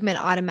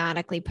movement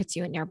automatically puts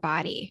you in your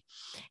body.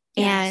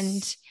 Yes.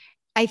 And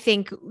I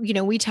think,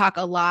 we talk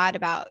a lot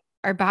about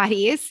our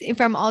bodies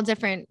from all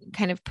different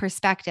kind of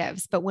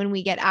perspectives, but when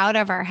we get out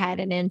of our head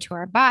and into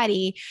our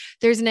body,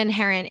 there's an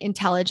inherent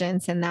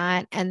intelligence in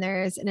that. And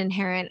there's an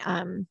inherent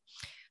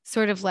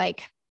sort of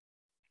like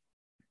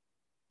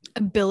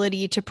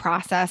ability to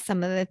process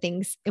some of the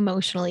things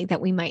emotionally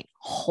that we might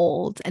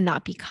hold and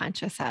not be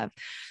conscious of.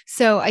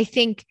 So I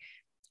think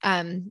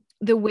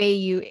the way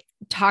you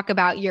talk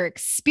about your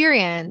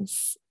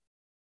experience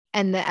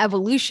and the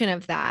evolution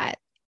of that,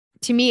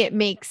 to me, it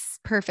makes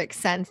perfect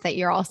sense that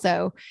you're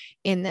also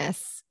in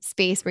this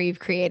space where you've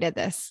created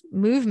this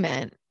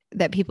movement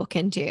that people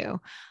can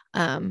do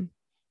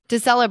to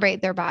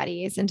celebrate their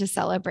bodies and to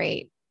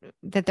celebrate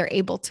that they're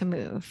able to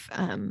move.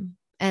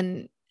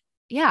 And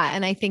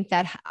I think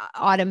that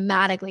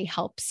automatically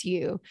helps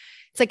you.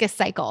 It's like a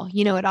cycle,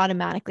 it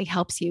automatically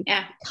helps you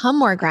become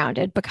more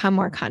grounded, become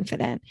more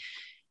confident.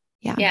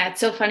 Yeah. It's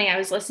so funny. I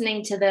was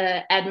listening to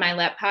the Ed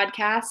Milet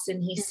podcast,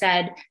 and he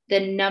said the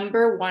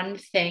number one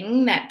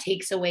thing that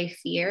takes away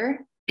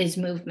fear is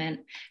movement,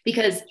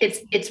 because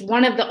it's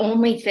one of the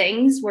only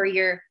things where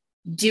you're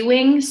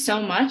doing so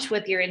much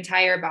with your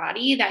entire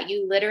body that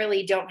you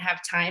literally don't have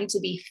time to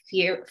be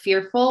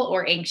fearful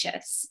or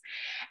anxious.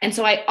 And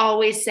so I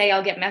always say,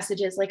 I'll get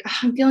messages like, oh,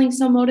 I'm feeling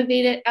so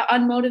unmotivated.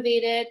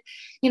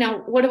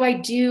 What do I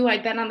do?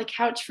 I've been on the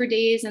couch for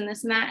days and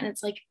this and that. And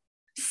it's like,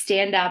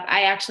 stand up.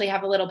 I actually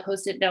have a little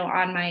Post-it note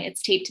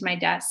it's taped to my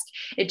desk.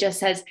 It just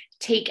says,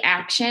 take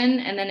action.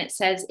 And then it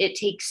says, it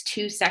takes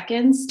 2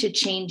 seconds to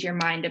change your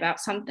mind about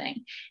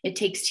something. It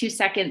takes 2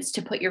 seconds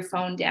to put your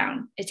phone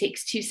down. It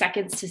takes 2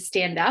 seconds to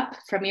stand up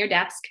from your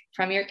desk,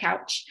 from your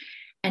couch,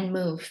 and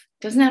move.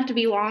 It doesn't have to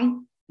be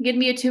long. It can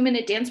be a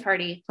 2-minute dance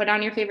party. Put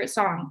on your favorite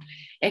song.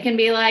 It can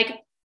be like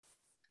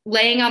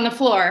laying on the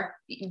floor,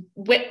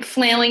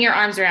 flailing your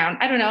arms around.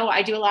 I don't know.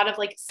 I do a lot of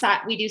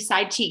we do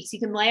side cheeks. You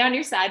can lay on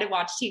your side and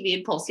watch TV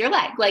and pulse your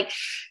leg. Like,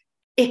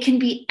 it can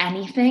be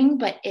anything,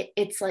 but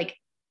it's like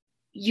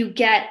you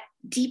get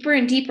deeper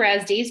and deeper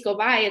as days go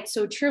by. It's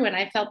so true. And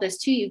I felt this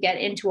too. You get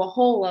into a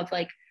hole of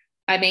like,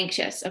 I'm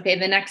anxious. Okay.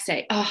 The next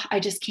day, oh, I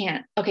just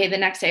can't. Okay. The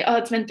next day, oh,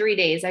 it's been 3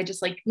 days. I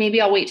just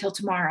maybe I'll wait till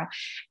tomorrow.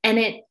 And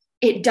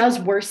it does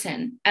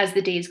worsen as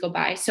the days go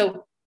by.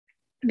 So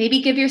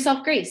maybe give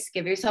yourself grace,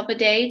 give yourself a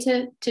day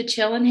to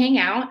chill and hang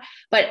out.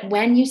 But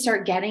when you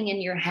start getting in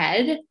your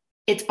head,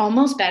 it's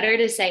almost better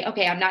to say,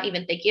 okay, I'm not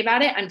even thinking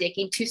about it. I'm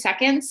taking 2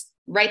 seconds,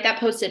 write that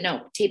Post-it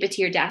note, tape it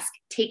to your desk,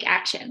 take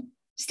action,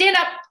 stand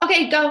up.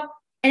 Okay, go.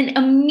 And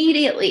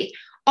immediately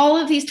all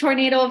of these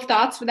tornado of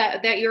thoughts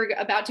that you're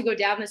about to go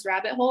down this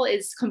rabbit hole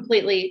is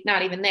completely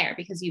not even there,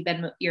 because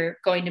you're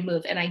going to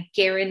move. And I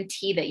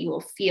guarantee that you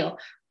will feel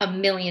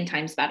 1,000,000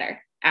 times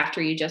better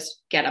after you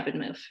just get up and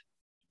move.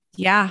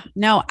 Yeah,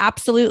 no,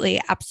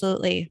 absolutely.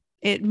 Absolutely.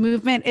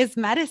 Movement is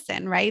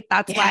medicine, right?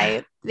 That's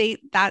why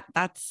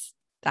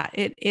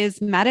it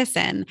is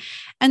medicine.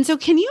 And so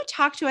can you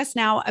talk to us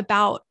now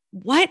about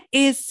what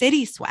is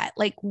City Sweat?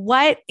 Like,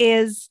 what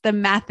is the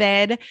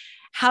method?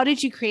 How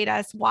did you create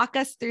us? Walk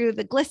us through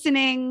the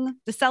glistening,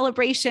 the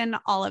celebration,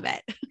 all of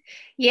it.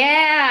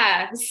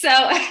 Yeah.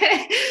 So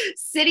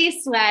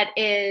City Sweat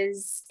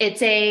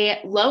it's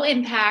a low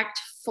impact,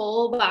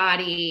 full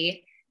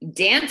body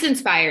dance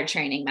inspired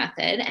training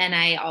method. And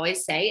I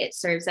always say it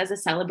serves as a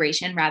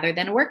celebration rather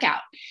than a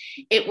workout.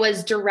 It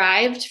was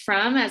derived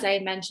from, as I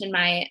mentioned,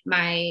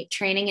 my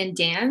training in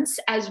dance,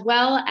 as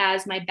well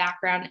as my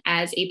background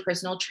as a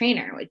personal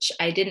trainer, which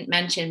I didn't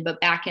mention,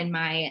 but back in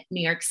my New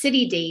York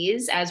City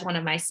days, as one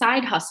of my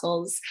side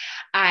hustles,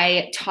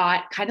 I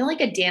taught kind of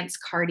like a dance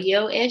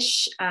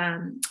cardio-ish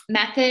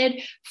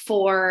method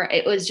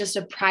it was just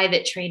a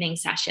private training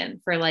session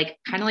for kind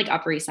of like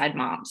Upper East Side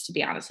moms, to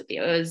be honest with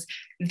you. It was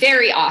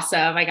very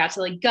awesome. I got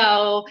to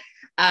go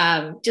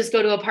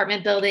to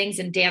apartment buildings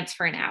and dance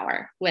for an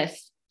hour with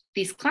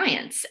these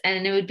clients,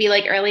 and it would be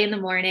like early in the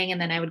morning, and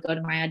then I would go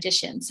to my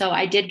audition. So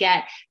I did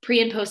get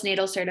pre and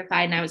postnatal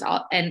certified,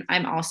 and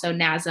I'm also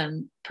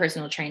NASM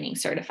personal training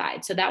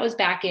certified. So that was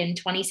back in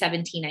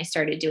 2017. I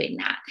started doing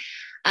that.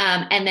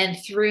 And then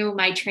through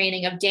my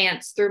training of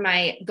dance, through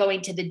my going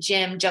to the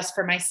gym just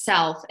for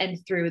myself, and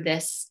through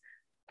this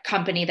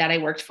company that I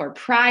worked for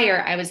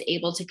prior, I was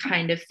able to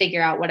kind of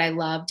figure out what I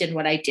loved and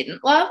what I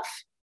didn't love,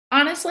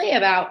 honestly,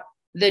 about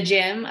the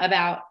gym,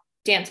 about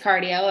dance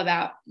cardio,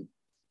 about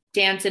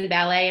dance and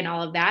ballet and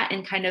all of that,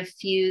 and kind of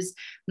fuse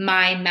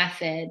my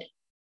method,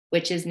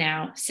 which is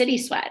now City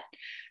Sweat.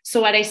 So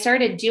what I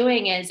started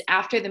doing is,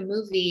 after the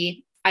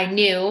movie, I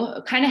knew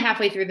kind of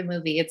halfway through the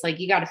movie, it's like,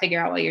 you got to figure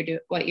out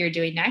what you're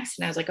doing next.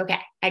 And I was like, okay,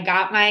 I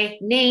got my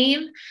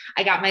name,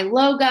 I got my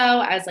logo.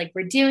 I was like,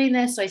 we're doing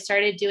this. So I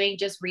started doing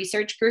just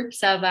research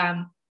groups of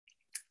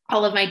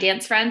all of my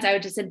dance friends. I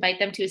would just invite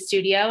them to a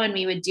studio, and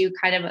we would do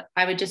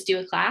I would just do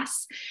a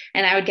class,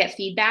 and I would get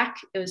feedback.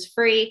 It was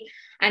free.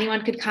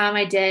 Anyone could come.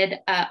 I did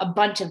a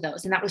bunch of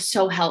those. And that was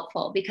so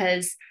helpful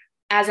because,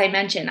 as I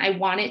mentioned, I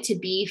want it to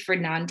be for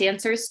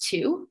non-dancers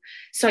too.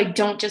 So I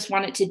don't just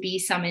want it to be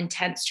some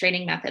intense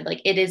training method.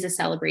 Like, it is a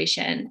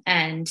celebration,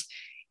 and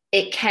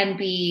it can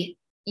be,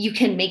 you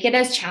can make it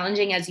as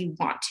challenging as you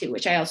want to,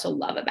 which I also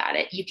love about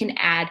it. You can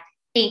add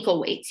ankle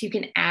weights, you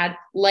can add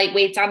light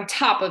weights on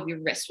top of your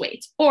wrist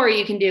weights, or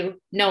you can do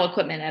no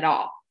equipment at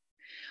all.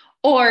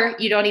 Or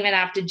you don't even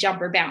have to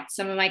jump or bounce.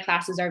 Some of my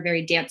classes are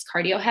very dance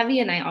cardio heavy,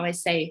 and I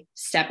always say,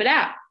 step it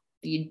out.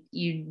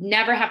 You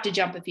never have to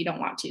jump if you don't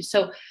want to.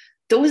 So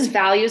those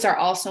values are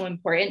also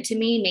important to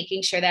me,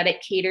 making sure that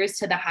it caters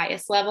to the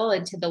highest level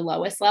and to the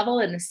lowest level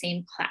in the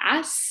same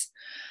class.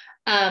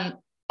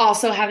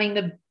 Also, having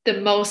the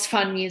most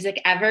fun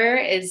music ever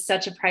is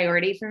such a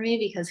priority for me,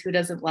 because who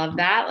doesn't love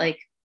that? Like,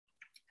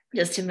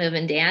 just to move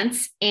and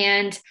dance.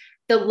 And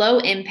the low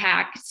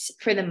impact,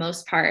 for the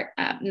most part,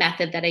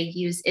 method that I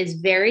use is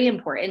very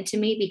important to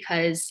me,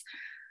 because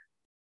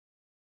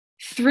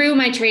through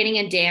my training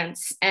in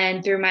dance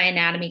and through my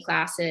anatomy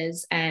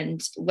classes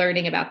and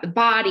learning about the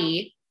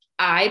body,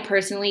 I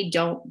personally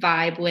don't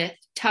vibe with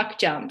tuck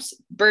jumps,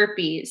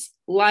 burpees,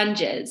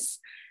 lunges,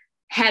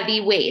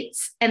 heavy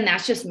weights. And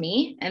that's just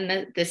me. And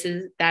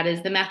that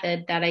is the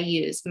method that I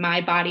use. My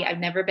body, I've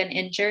never been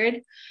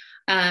injured.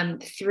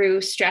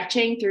 Through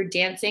stretching, through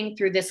dancing,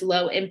 through this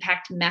low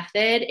impact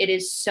method, it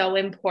is so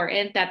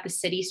important that the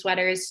City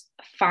Sweaters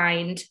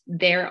find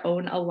their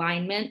own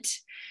alignment.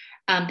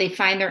 They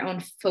find their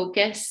own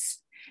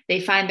focus. They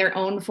find their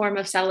own form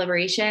of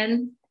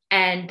celebration,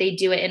 and they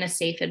do it in a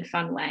safe and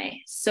fun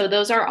way. So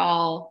those are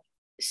all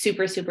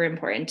super, super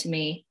important to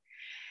me.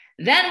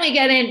 Then we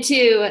get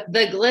into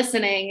the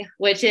glistening,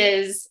 which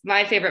is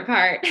my favorite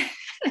part.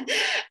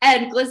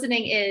 And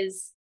glistening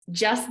is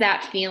just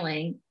that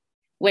feeling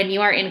when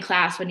you are in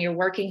class, when you're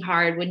working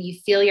hard, when you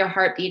feel your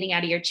heart beating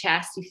out of your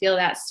chest, you feel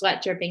that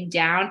sweat dripping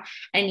down,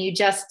 and you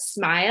just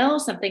smile.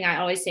 Something I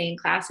always say in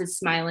class is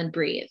smile and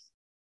breathe.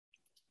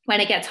 When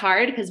it gets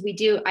hard, because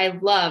I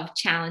love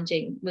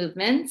challenging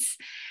movements.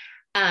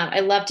 I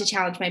love to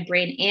challenge my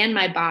brain and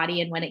my body.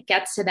 And when it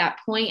gets to that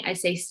point, I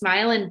say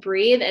smile and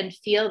breathe and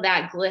feel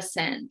that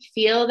glisten,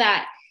 feel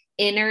that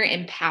inner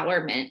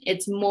empowerment.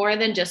 It's more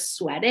than just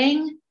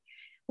sweating.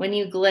 When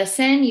you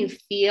glisten, you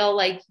feel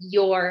like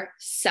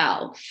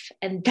yourself.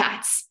 And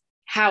that's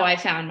how I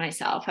found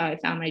myself, how I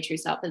found my true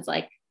self, is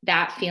like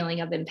that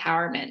feeling of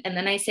empowerment. And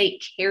then I say,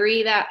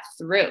 carry that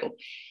through.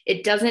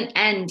 It doesn't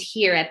end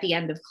here at the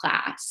end of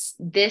class.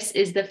 This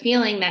is the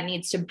feeling that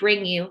needs to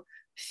bring you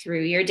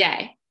through your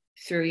day,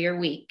 through your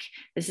week.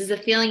 This is the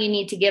feeling you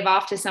need to give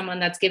off to someone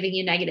that's giving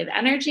you negative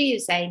energy. You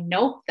say,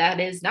 nope, that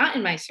is not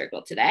in my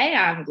circle today.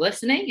 I'm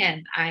glistening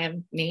and I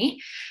am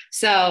me.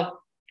 So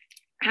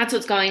that's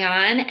what's going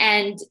on.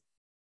 And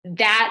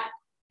that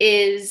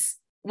is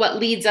what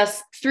leads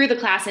us through the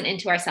class and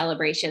into our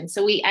celebration.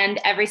 So we end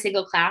every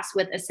single class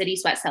with a City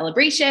Sweat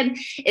celebration.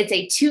 It's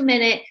a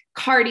 2-minute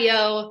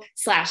cardio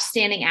 /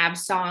 standing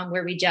abs song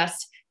where we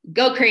just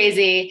go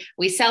crazy.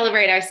 We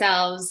celebrate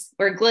ourselves.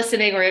 We're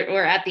glistening.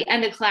 We're at the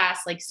end of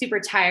class, like super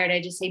tired.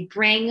 I just say,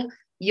 bring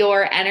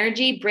your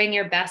energy, bring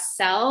your best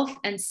self,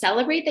 and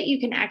celebrate that you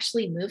can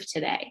actually move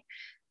today.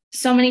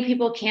 So many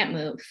people can't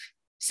move.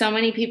 So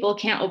many people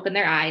can't open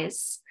their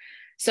eyes.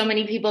 So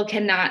many people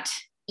cannot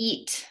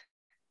eat,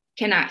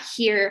 cannot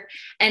hear.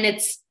 And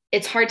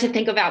it's hard to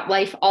think about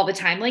life all the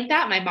time like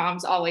that. My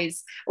mom's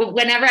always,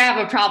 whenever I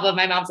have a problem,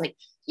 my mom's like,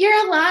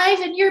 you're alive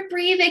and you're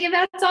breathing, and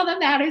that's all that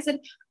matters. And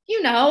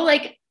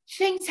like,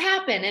 things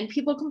happen and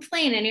people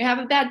complain and you have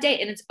a bad day,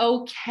 and it's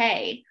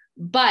okay.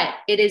 But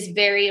it is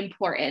very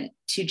important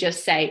to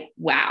just say,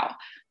 wow,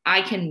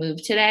 I can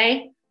move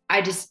today.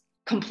 I just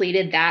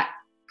completed that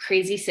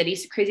crazy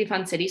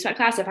fun City Sweat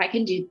class. If I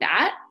can do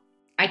that,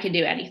 I can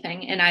do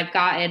anything. And I've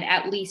gotten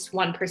at least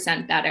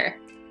 1% better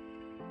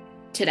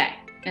today.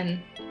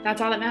 And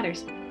that's all that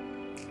matters.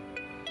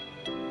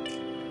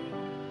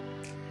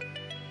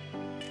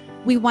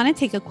 We want to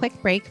take a quick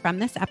break from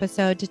this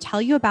episode to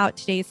tell you about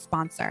today's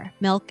sponsor,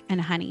 Milk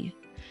and Honey.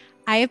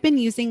 I have been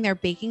using their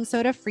baking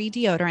soda-free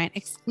deodorant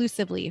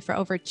exclusively for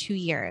over 2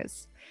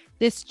 years.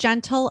 This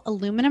gentle,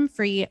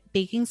 aluminum-free,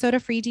 baking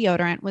soda-free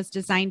deodorant was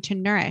designed to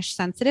nourish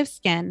sensitive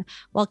skin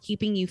while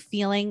keeping you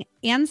feeling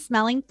and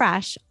smelling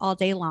fresh all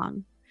day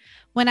long.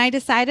 When I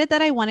decided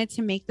that I wanted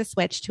to make the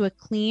switch to a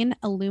clean,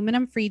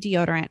 aluminum-free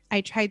deodorant,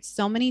 I tried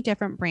so many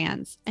different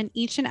brands, and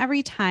each and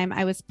every time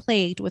I was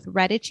plagued with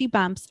red itchy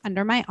bumps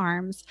under my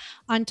arms,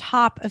 on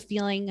top of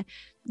feeling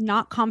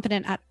not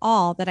confident at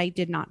all that I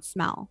did not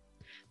smell.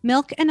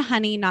 Milk and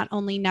Honey not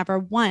only never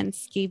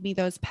once gave me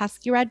those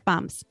pesky red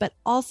bumps, but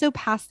also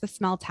passed the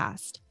smell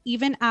test,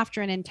 even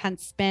after an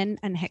intense spin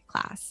and HIIT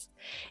class.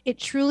 It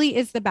truly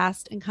is the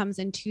best and comes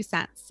in 2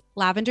 scents,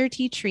 lavender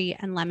tea tree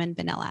and lemon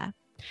vanilla.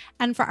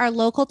 And for our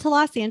local to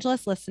Los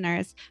Angeles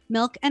listeners,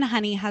 Milk and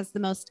Honey has the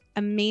most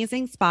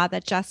amazing spa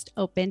that just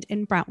opened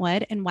in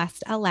Brentwood in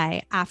West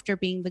LA after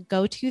being the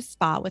go-to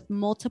spa with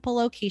multiple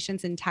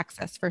locations in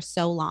Texas for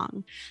so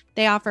long.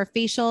 They offer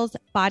facials,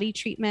 body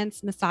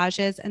treatments,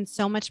 massages, and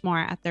so much more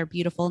at their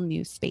beautiful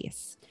new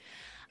space.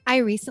 I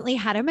recently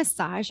had a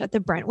massage at the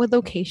Brentwood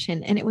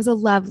location, and it was a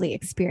lovely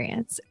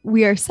experience.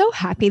 We are so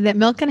happy that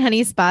Milk and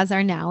Honey spas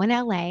are now in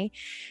LA.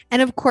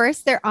 And of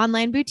course, their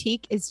online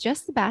boutique is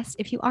just the best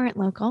if you aren't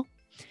local.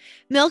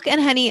 Milk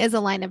and Honey is a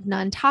line of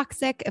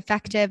non-toxic,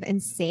 effective,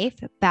 and safe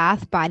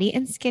bath, body,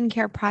 and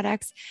skincare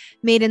products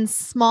made in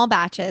small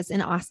batches in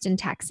Austin,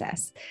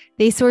 Texas.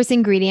 They source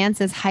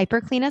ingredients as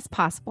hyper clean as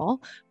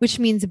possible, which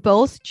means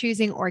both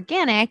choosing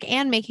organic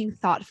and making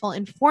thoughtful,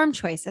 informed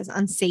choices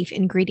on safe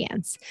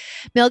ingredients.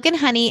 Milk and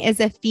Honey is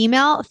a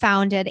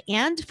female-founded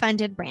and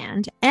funded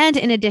brand, and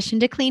in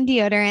addition to clean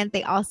deodorant,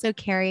 they also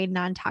carry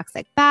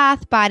non-toxic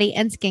bath, body,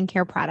 and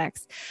skincare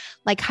products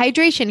like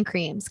hydration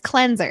creams,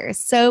 cleansers,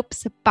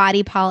 soaps,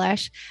 body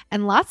polish,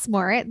 and lots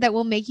more that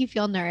will make you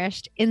feel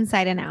nourished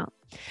inside and out.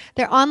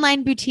 Their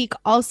online boutique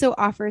also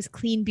offers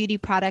clean beauty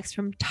products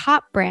from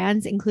top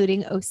brands,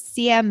 including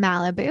Osea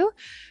Malibu,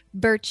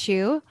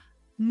 Virtue,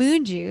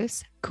 Moon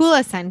Juice,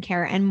 Kula Sun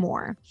Care, and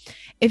more.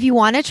 If you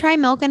want to try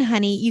Milk and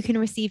Honey, you can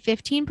receive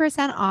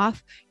 15%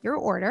 off your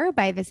order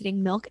by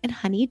visiting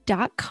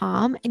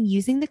milkandhoney.com and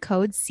using the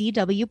code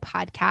CW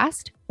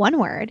Podcast, one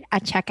word,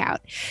 at checkout.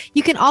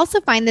 You can also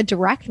find the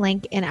direct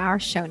link in our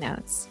show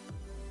notes.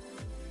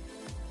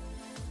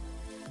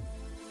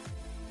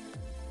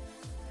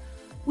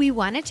 We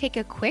want to take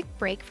a quick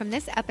break from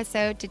this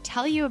episode to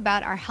tell you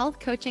about our health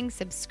coaching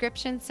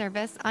subscription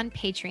service on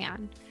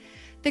Patreon.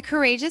 The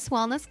Courageous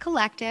Wellness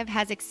Collective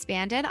has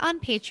expanded on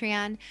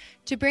Patreon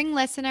to bring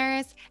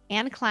listeners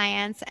and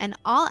clients an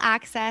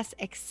all-access,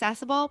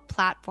 accessible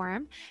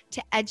platform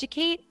to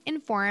educate,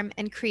 inform,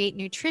 and create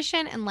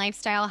nutrition and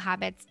lifestyle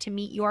habits to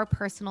meet your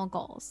personal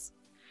goals.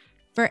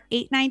 For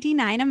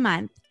 $8.99 a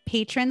month,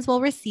 patrons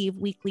will receive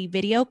weekly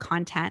video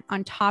content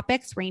on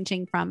topics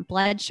ranging from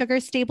blood sugar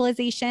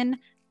stabilization,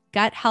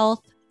 gut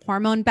health,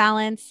 hormone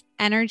balance,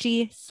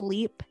 energy,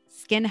 sleep,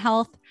 skin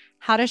health,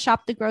 how to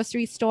shop the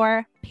grocery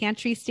store,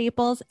 pantry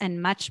staples,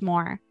 and much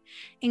more.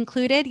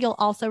 Included, you'll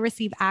also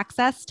receive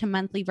access to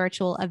monthly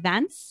virtual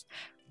events,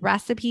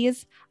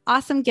 recipes,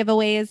 awesome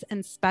giveaways,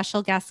 and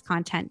special guest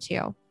content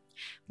too.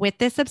 With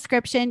this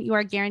subscription, you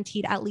are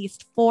guaranteed at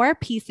least 4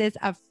 pieces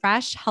of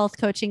fresh health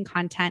coaching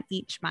content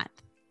each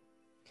month.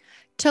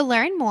 To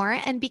learn more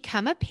and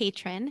become a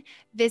patron,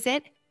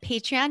 visit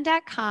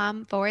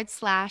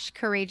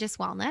patreon.com/courageous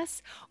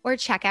wellness or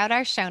check out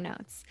our show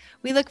notes.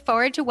 We look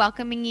forward to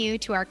welcoming you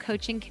to our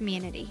coaching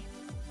community.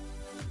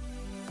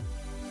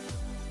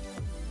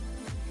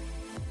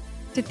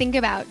 To think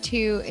about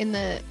too, in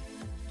the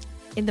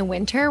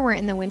winter, we're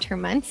in the winter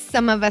months.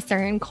 Some of us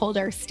are in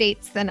colder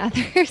states than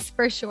others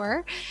for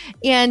sure.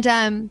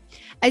 And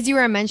as you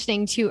were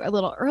mentioning too a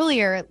little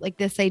earlier, like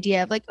this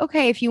idea of like,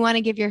 okay, if you want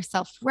to give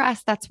yourself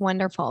rest, that's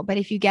wonderful. But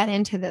if you get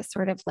into this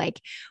sort of like,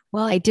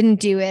 well, I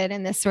didn't do it,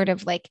 and this sort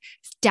of like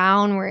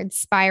downward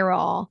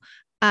spiral,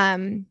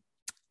 I'm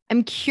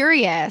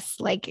curious,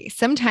 like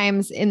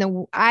sometimes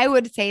I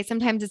would say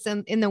sometimes it's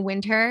in the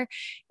winter,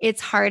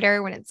 it's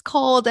harder when it's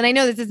cold. And I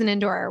know this is an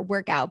indoor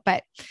workout,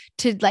 but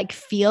to like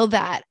feel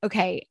that,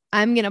 okay,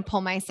 I'm going to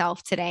pull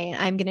myself today and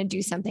I'm going to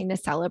do something to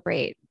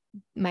celebrate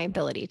my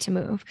ability to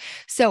move.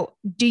 So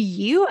do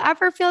you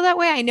ever feel that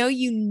way? I know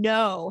you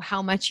know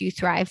how much you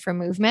thrive for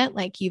movement,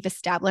 like you've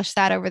established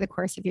that over the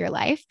course of your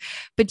life,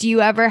 but do you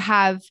ever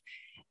have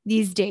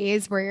these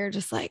days where you're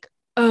just like,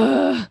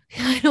 I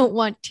don't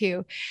want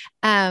to.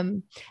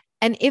 And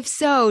if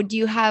so, do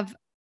you have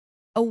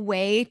a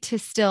way to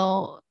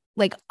still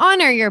like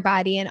honor your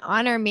body and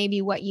honor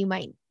maybe what you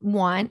might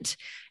want,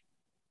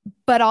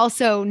 but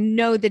also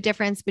know the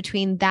difference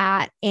between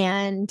that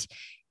and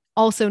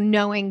also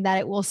knowing that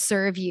it will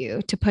serve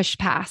you to push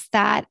past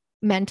that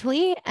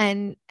mentally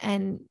and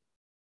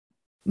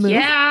move?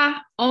 Yeah.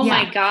 Oh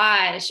my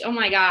gosh.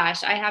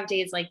 I have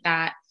days like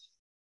that.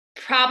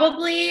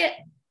 Probably.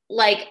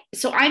 Like,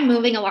 so I'm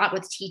moving a lot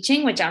with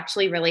teaching, which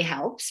actually really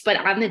helps. But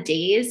on the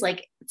days,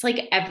 like, it's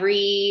like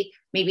every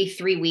maybe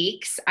 3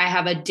 weeks, I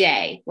have a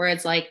day where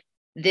it's like,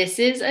 this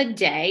is a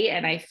day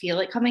and I feel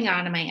it coming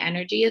on and my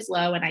energy is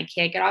low and I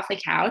can't get off the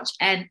couch.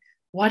 And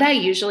what I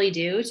usually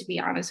do, to be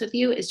honest with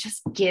you, is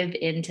just give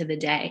into the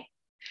day.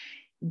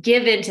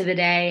 Give into the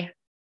day.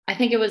 I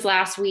think it was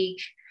last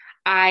week.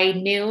 I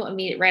knew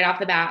immediately right off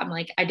the bat, I'm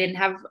like, I didn't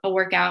have a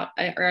workout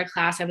or a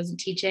class I wasn't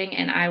teaching.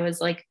 And I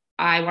was like,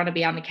 I want to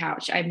be on the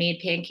couch. I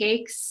made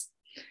pancakes.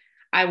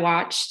 I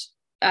watched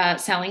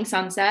Selling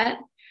Sunset.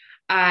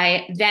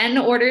 I then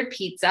ordered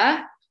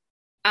pizza.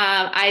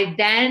 I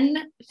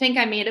then think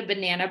I made a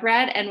banana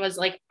bread and was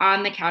like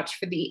on the couch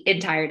for the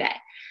entire day.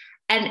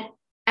 And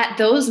at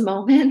those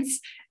moments,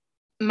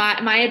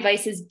 my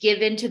advice is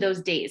give into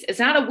those days. It's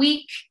not a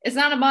week. It's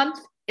not a month.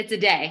 It's a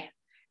day.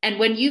 And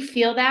when you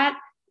feel that,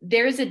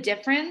 there's a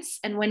difference.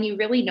 And when you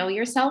really know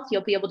yourself,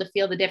 you'll be able to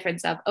feel the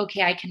difference of,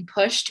 okay, I can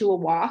push to a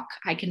walk.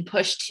 I can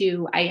push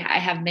to, I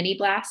have mini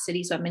blasts,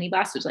 City Sweat mini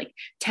blasts, which is like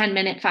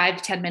 5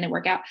 to 10 minute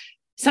workout.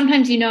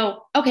 Sometimes,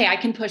 okay, I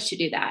can push to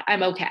do that.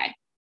 I'm okay.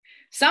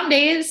 Some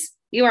days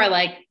you are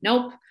like,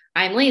 nope,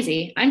 I'm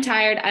lazy. I'm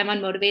tired. I'm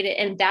unmotivated.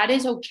 And that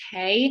is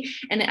okay.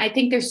 And I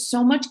think there's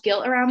so much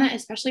guilt around that,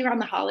 especially around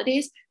the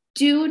holidays.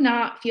 Do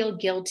not feel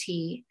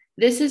guilty.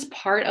 This is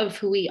part of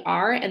who we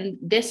are. And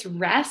this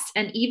rest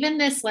and even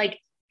this like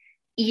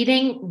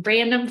eating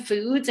random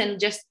foods and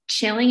just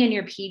chilling in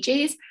your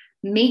PJs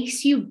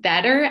makes you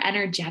better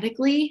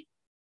energetically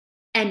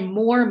and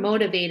more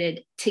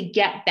motivated to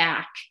get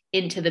back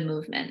into the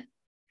movement.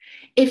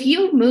 If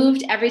you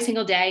moved every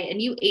single day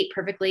and you ate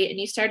perfectly and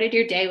you started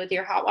your day with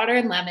your hot water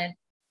and lemon,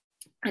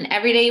 and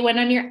every day you went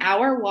on your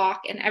hour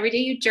walk and every day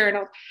you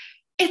journaled,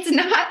 it's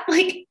not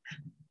like,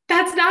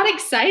 that's not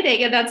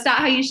exciting. And that's not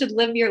how you should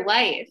live your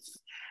life.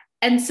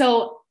 And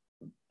so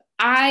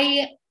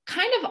I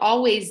kind of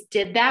always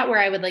did that where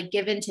I would like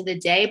give into the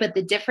day. But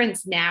the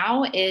difference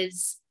now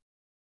is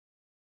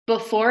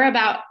before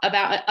about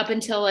up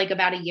until like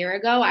about a year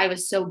ago, I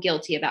was so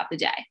guilty about the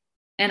day.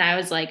 And I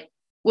was like,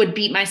 would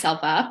beat myself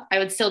up. I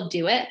would still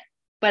do it,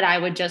 but I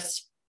would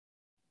just,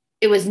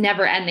 it was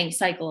never ending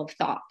cycle of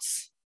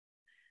thoughts.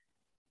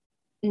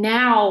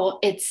 Now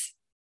it's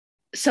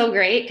so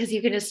great because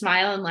you can just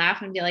smile and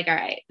laugh and be like, all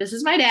right, this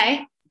is my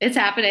day. It's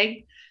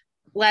happening.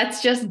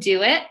 Let's just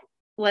do it.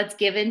 Let's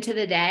give into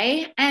the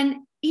day. And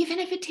even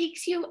if it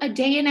takes you a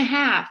day and a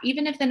half,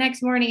 even if the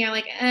next morning you're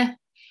like,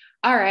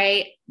 all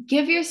right,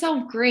 give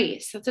yourself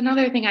grace. That's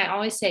another thing I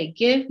always say,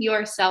 give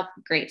yourself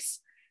grace.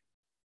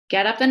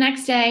 Get up the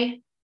next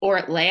day,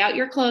 or lay out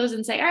your clothes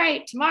and say, all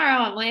right,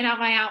 tomorrow I'm laying out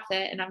my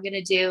outfit and I'm going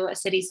to do a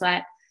City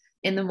Sweat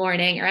in the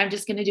morning, or I'm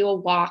just going to do a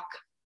walk.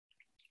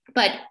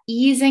 But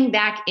easing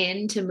back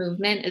into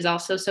movement is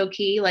also so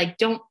key. Like,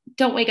 don't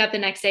wake up the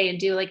next day and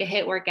do like a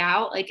HIIT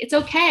workout. Like, it's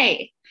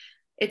okay.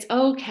 It's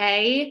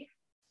okay.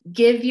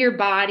 Give your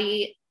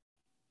body,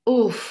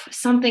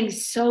 something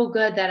so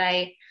good that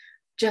I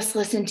just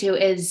listened to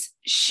is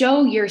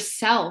show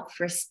yourself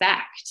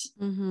respect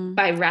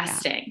by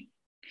resting. Yeah.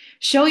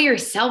 Show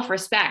yourself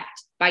respect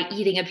by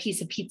eating a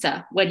piece of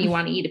pizza when you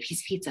want to eat a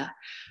piece of pizza.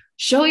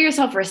 Show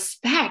yourself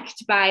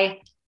respect by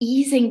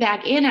easing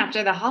back in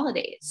after the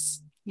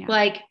holidays. Yeah.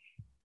 Like,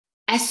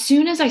 as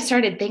soon as I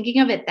started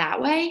thinking of it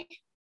that way,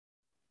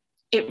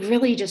 it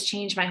really just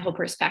changed my whole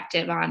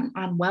perspective on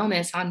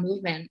wellness, on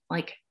movement.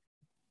 Like,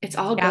 it's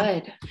all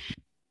good.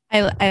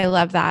 I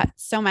love that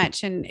so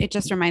much. And it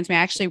just reminds me, I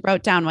actually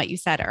wrote down what you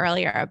said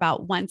earlier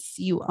about once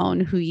you own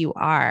who you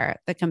are,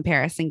 the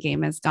comparison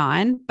game is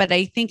gone. But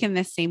I think in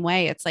the same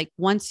way, it's like,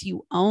 once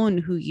you own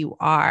who you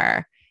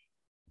are,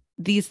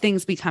 these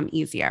things become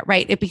easier,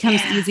 right? It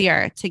becomes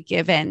easier to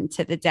give in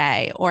to the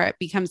day, or it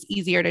becomes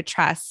easier to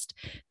trust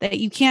that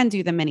you can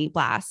do the mini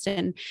blast.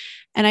 And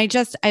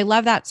I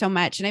love that so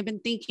much. And I've been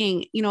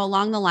thinking,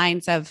 along the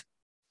lines of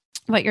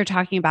what you're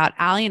talking about.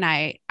 Allie and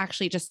I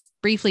actually just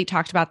briefly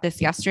talked about this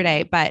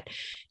yesterday, but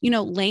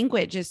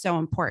language is so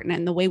important,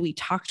 and the way we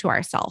talk to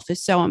ourselves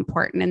is so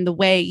important. And the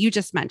way you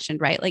just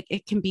mentioned, right? Like,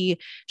 it can be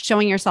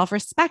showing yourself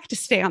respect to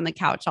stay on the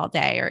couch all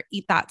day or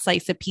eat that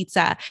slice of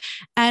pizza.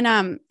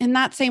 And in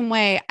that same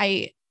way,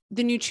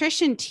 the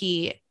nutrition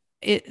tea,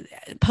 it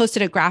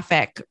posted a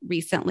graphic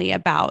recently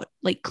about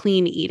like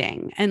clean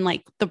eating and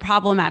like the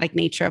problematic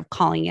nature of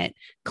calling it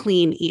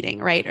clean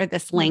eating, right? Or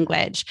this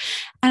language.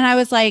 And I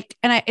was like,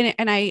 and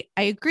I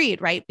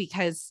agreed, right?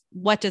 Because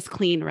what does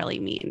clean really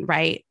mean,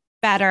 right?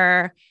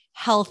 Better,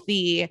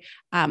 healthy,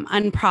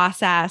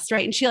 unprocessed,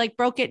 right? And she like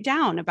broke it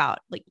down about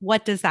like,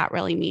 what does that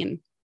really mean?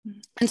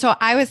 And so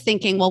I was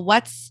thinking, well,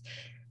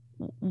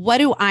 what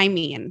do I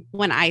mean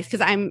when I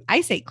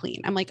say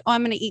clean? I'm like,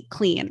 I'm going to eat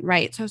clean.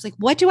 Right. So I was like,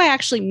 what do I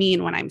actually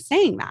mean when I'm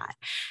saying that?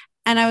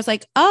 And I was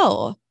like,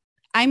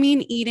 I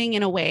mean, eating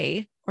in a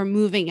way or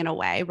moving in a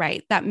way,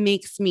 right, that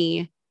makes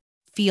me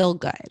feel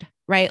good.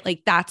 Right.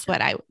 Like, that's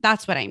what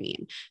I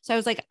mean. So I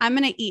was like, I'm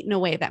going to eat in a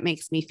way that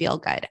makes me feel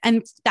good.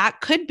 And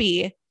that could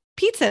be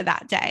pizza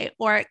that day,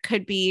 or it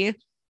could be, a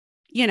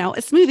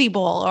smoothie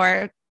bowl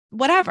or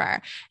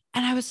whatever.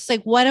 And I was just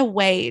like, what a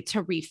way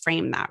to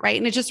reframe that. Right.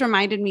 And it just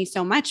reminded me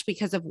so much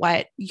because of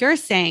what you're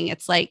saying.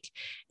 It's like,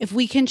 if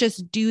we can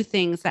just do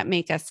things that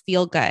make us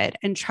feel good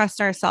and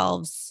trust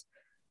ourselves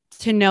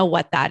just to know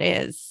what that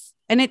is.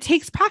 And it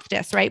takes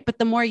practice, right? But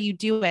the more you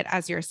do it,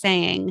 as you're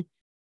saying,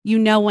 you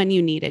know, when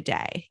you need a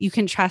day, you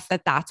can trust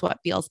that that's what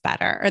feels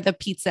better, or the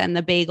pizza and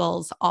the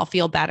bagels all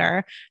feel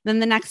better. Then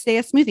the next day,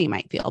 a smoothie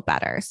might feel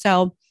better.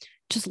 So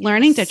just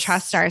learning to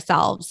trust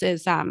ourselves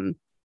is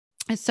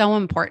so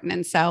important.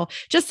 And so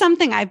just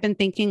something I've been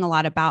thinking a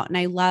lot about. And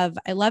I love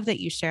that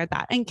you shared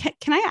that. And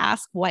can I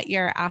ask what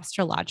your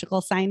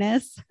astrological sign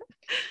is?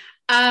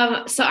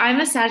 So I'm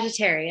a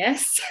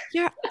Sagittarius.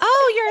 You're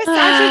a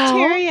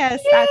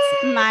Sagittarius.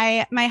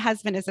 That's my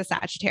husband is a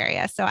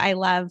Sagittarius. So I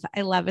love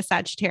a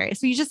Sagittarius.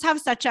 So you just have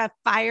such a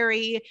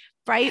fiery,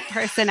 bright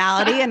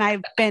personality. And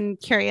I've been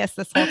curious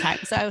this whole time.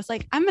 So I was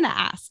like, I'm going to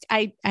ask.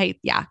 I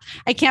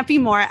can't be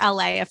more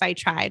LA if I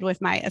tried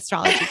with my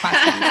astrology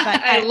questions,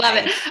 but I love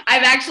it.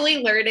 I'm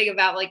actually learning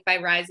about like my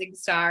rising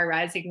star,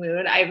 rising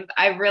moon.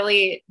 I'm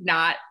really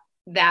not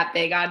that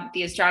big on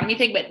the astronomy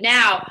thing, but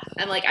now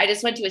I'm like, I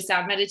just went to a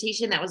sound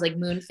meditation that was like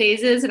moon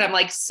phases, and I'm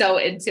like so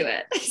into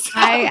it. So,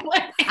 I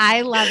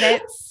love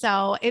it.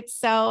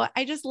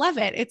 I just love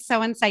it. It's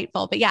so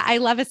insightful. But yeah, I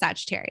love a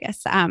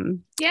Sagittarius. It's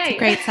a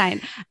great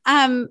sign.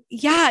 And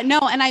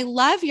I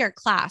love your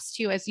class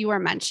too, as you were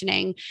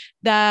mentioning.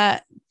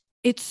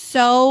 It's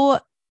so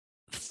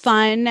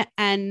fun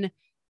and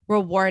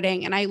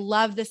rewarding. And I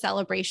love the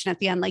celebration at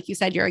the end. Like you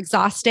said, you're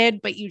exhausted,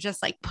 but you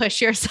just like push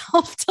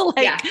yourself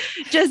to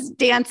just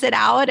dance it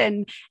out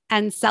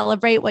and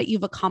celebrate what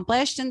you've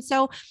accomplished. And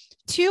so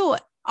too,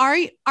 are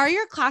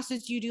your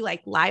classes, you do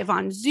like live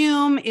on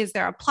Zoom? Is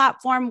there a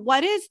platform?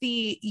 What is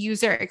the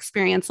user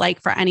experience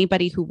like for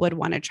anybody who would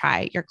want to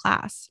try your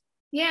class?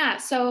 Yeah.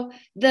 So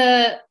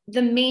the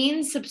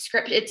main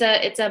subscription,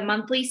 it's a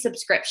monthly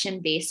subscription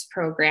based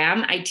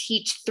program. I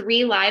teach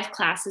 3 live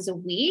classes a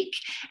week,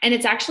 and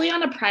it's actually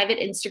on a private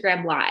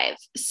Instagram live.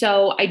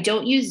 So I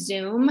don't use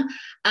Zoom.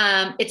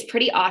 It's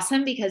pretty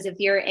awesome because if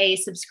you're a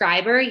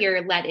subscriber,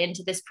 you're let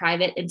into this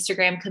private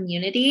Instagram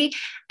community,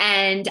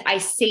 and I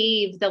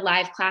save the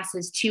live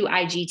classes to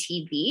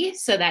IGTV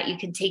so that you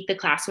can take the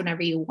class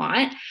whenever you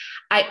want.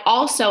 I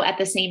also, at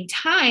the same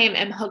time,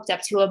 am hooked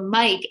up to a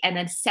mic and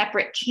a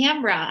separate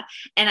camera,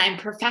 and I'm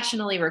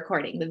professionally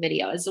recording the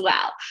video as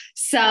well.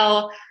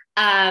 So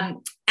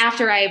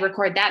after I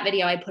record that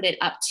video, I put it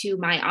up to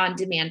my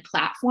on-demand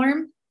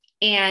platform,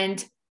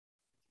 and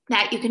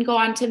that you can go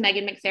on to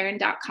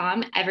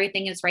meganmcferrin.com.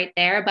 Everything is right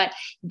there, but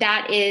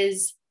that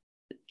is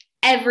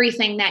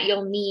everything that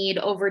you'll need.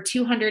 Over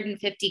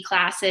 250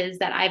 classes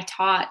that I've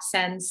taught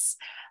since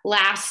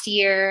last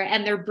year,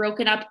 and they're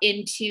broken up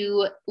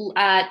into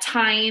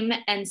time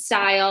and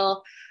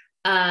style.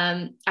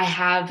 I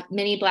have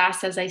mini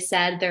blasts, as I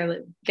said.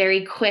 They're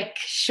very quick,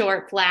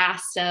 short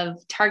blasts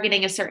of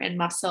targeting a certain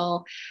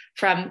muscle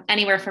from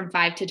anywhere from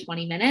 5 to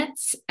 20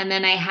 minutes. And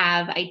then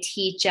I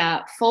teach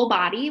full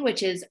body,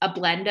 which is a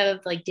blend of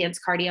like dance,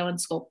 cardio, and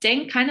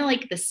sculpting, kind of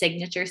like the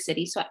signature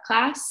City Sweat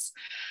class.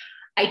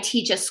 I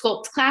teach a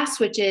sculpt class,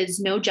 which is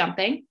no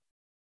jumping.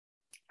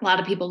 A lot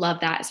of people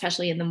love that,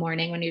 especially in the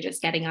morning when you're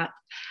just getting up.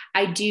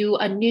 I do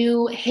a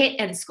new hit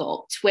and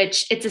sculpt,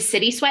 which it's a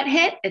City Sweat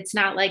hit. It's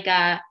not like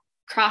a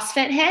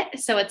CrossFit hit.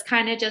 So it's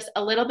kind of just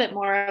a little bit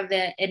more of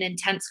an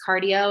intense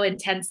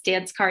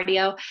dance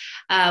cardio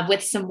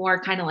with some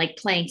more kind of like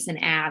planks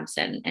and abs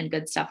and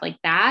good stuff like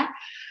that.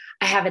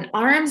 I have an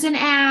arms and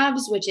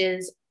abs, which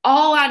is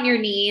all on your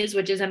knees,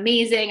 which is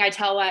amazing. I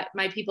tell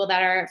my people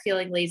that are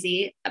feeling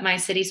lazy, my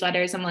City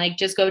Sweaters, I'm like,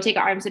 just go take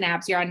arms and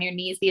abs. You're on your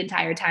knees the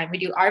entire time. We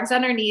do arms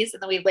on our knees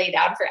and then we lay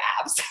down for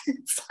abs.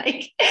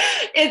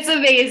 It's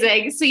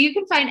amazing. So you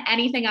can find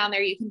anything on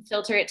there. You can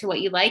filter it to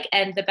what you like.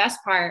 And the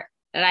best part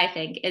that I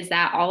think is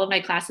that all of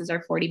my classes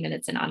are 40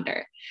 minutes and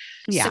under.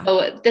 Yeah.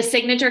 So the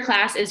signature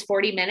class is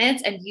 40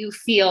 minutes and you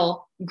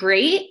feel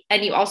great.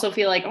 And you also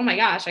feel like, oh my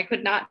gosh, I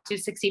could not do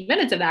 60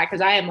 minutes of that, because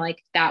I am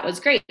like, that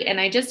was great.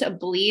 And I just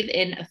believe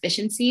in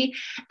efficiency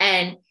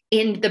and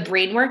in the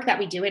brain work that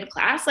we do in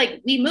class.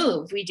 Like we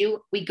move,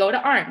 we go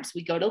to arms,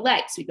 we go to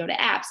legs, we go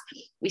to abs,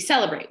 we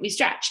celebrate, we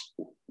stretch.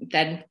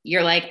 Then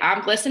you're like,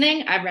 I'm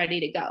listening, I'm ready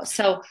to go.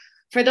 So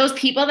for those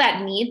people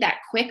that need that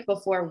quick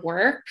before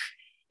work,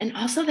 and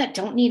also that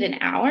don't need an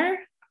hour,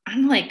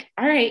 I'm like,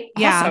 all right,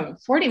 awesome.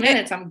 40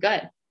 minutes, I'm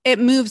good. It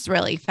moves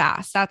really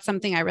fast. That's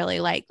something I really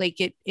like. Like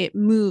it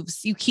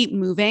moves, you keep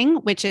moving,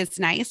 which is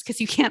nice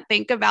because you can't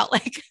think about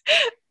like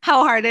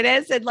how hard it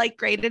is and like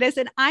great it is.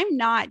 And I'm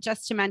not,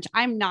 just to mention,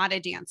 I'm not a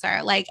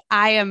dancer. Like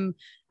I am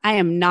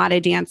not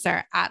a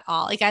dancer at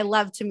all. Like I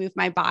love to move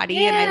my body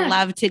and I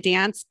love to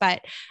dance,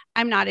 but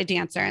I'm not a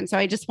dancer. And so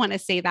I just want to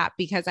say that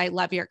because I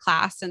love your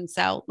class. And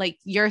so like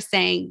you're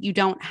saying, you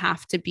don't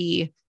have to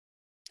be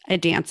a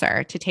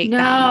dancer to take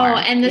that more.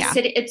 And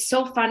city, it's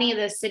so funny.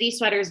 The City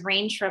Sweaters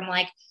range from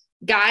like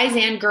guys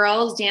and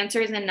girls,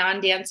 dancers and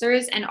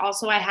non-dancers. And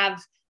also I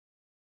have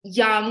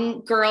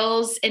young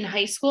girls in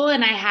high school,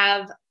 and I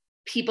have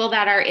people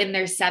that are in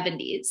their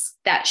 70s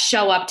that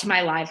show up to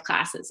my live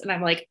classes. And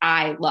I'm like,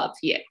 I love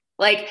you.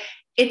 Like,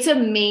 it's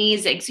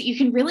amazing. So you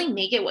can really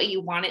make it what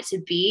you want it to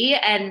be.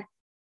 And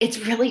it's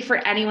really for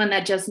anyone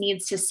that just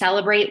needs to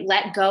celebrate,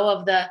 let go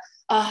of the,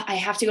 oh, I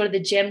have to go to the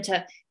gym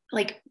to,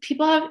 like,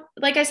 people have,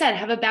 like I said,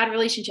 have a bad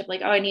relationship.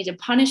 Like, oh, I need to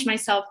punish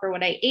myself for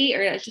what I ate.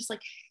 Or it's just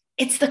like,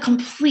 it's the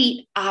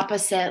complete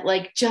opposite.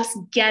 Like, just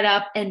get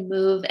up and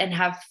move and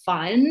have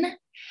fun.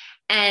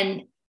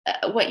 And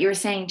what you were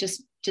saying,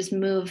 just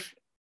move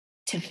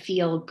to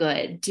feel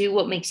good, do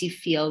what makes you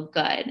feel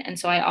good. And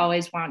so I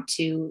always want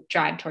to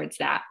drive towards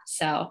that.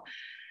 So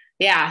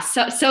yeah,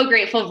 so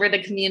grateful for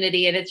the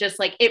community. And it's just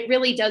like, it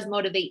really does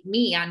motivate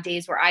me on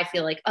days where I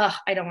feel like, oh,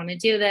 I don't want to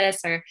do this,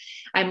 or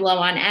I'm low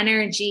on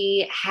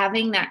energy.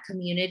 Having that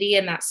community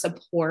and that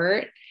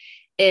support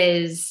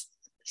is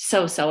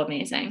so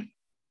amazing.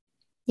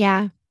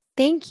 Yeah.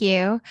 Thank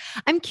you.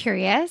 I'm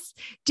curious,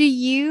 do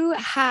you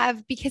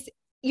have, because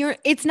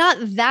it's not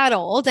that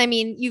old. I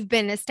mean, you've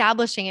been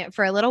establishing it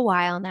for a little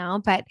while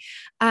now, but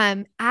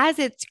as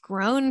it's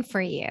grown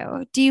for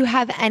you, do you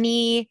have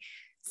any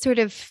sort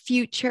of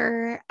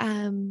future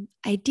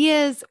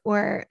ideas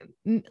or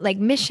like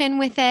mission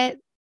with it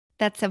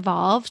that's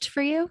evolved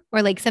for you,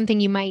 or like something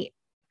you might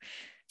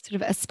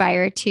sort of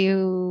aspire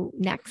to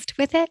next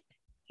with it?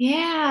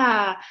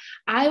 Yeah,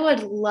 I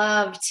would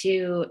love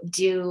to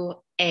do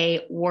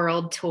a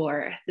world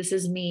tour. This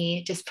is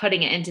me just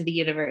putting it into the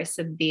universe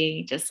and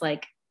being just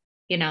like,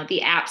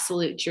 the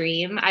absolute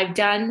dream. I've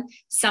done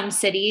some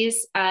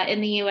cities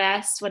in the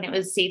US when it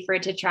was safer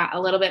to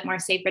a little bit more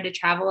safer to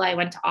travel. I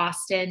went to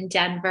Austin,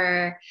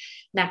 Denver,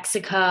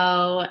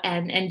 Mexico,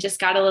 and just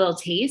got a little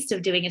taste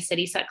of doing a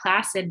city set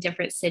class in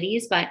different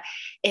cities. But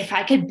if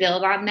I could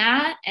build on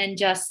that and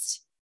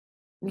just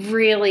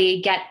really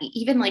get,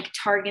 even like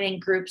targeting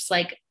groups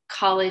like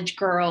college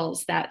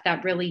girls that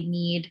really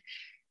need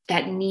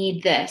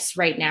this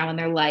right now in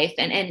their life,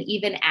 and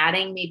even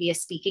adding maybe a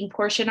speaking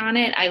portion on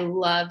it. I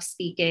love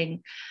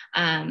speaking,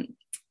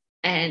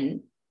 and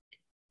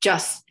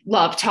just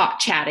love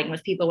chatting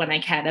with people when I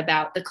can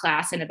about the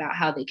class and about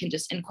how they can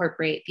just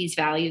incorporate these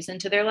values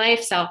into their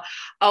life. So,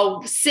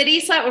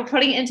 City Sweat, we're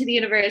putting it into the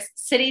universe,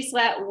 City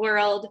Sweat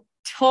World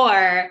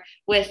Tour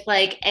with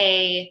like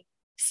a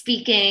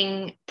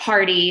speaking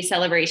party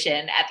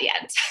celebration at the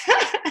end.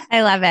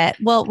 I love it.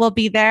 We'll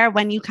be there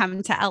when you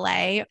come to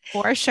LA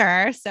for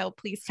sure. So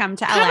please come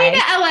to LA.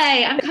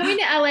 I'm coming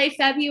to LA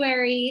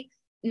February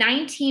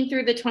 19th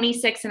through the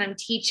 26th, and I'm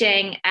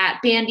teaching at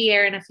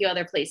Bandier and a few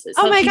other places.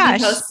 So oh my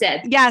gosh.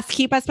 Posted. Yes.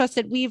 Keep us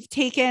posted. We've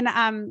taken,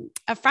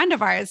 a friend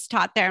of ours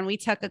taught there, and we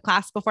took a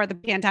class before the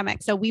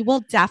pandemic. So we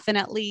will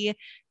definitely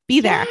be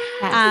there.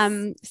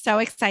 Yes. So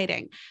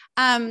exciting.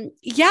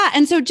 Yeah.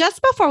 And so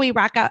just before we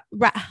wrap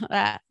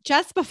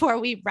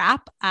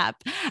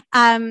up,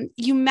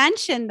 you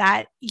mentioned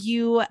that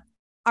you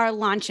are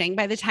launching,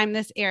 by the time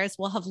this airs,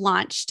 we'll have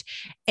launched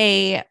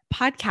a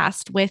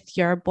podcast with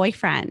your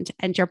boyfriend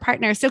and your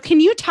partner. So can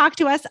you talk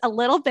to us a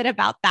little bit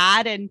about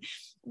that and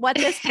what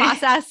this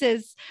process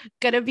is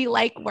going to be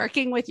like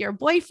working with your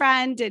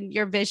boyfriend and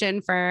your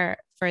vision for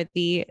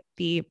the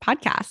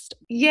podcast?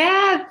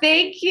 Yeah,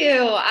 thank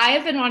you. I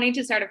have been wanting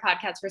to start a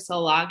podcast for so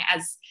long.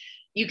 As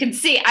you can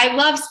see, I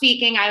love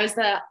speaking. I was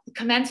the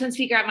commencement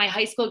speaker at my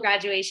high school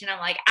graduation. I'm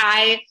like,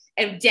 I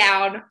am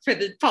down for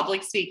the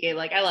public speaking.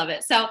 Like, I love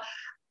it. So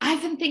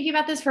I've been thinking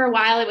about this for a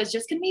while. It was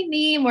just going to be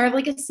me, more of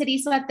like a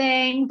City Sweat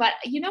thing. But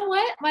you know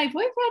what? My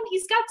boyfriend,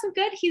 he's got some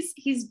good,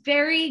 he's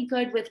very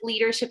good with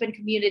leadership and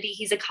community.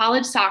 He's a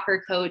college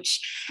soccer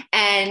coach,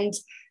 and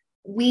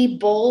we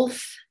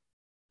both,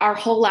 our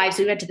whole lives,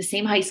 we went to the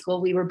same high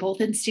school. We were both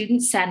in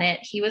student senate.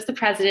 He was the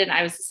president.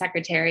 I was the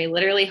secretary.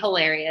 Literally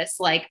hilarious.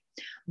 Like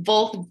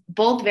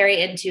both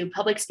very into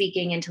public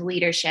speaking, into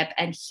leadership.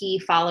 And he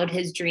followed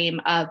his dream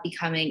of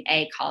becoming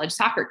a college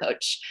soccer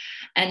coach.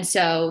 And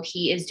so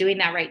he is doing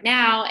that right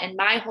now. And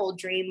my whole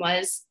dream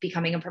was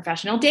becoming a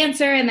professional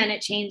dancer. And then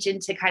it changed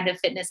into kind of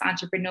fitness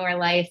entrepreneur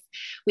life.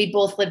 We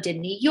both lived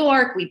in New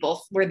York. We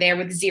both were there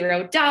with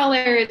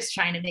 $0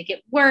 trying to make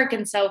it work.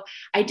 And so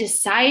I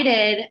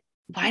decided,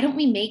 why don't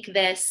we make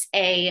this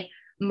a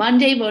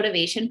Monday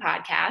motivation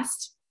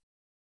podcast?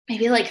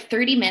 Maybe like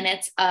 30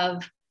 minutes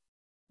of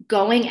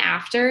going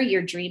after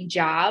your dream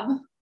job,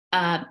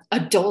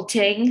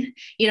 adulting.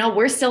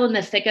 We're still in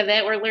the thick of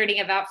it. We're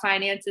learning about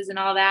finances and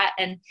all that,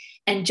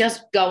 and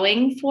just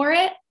going for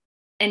it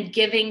and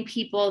giving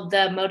people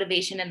the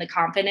motivation and the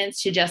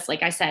confidence to just,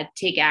 like I said,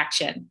 take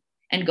action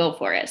and go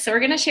for it. So we're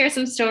going to share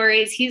some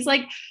stories. He's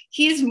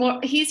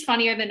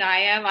funnier than I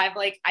am.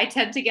 I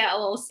tend to get a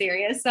little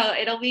serious. So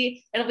it'll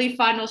be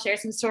fun. We'll share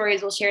some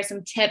stories. We'll share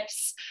some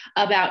tips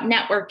about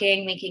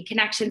networking, making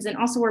connections. And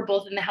also we're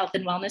both in the health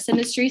and wellness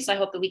industry. So I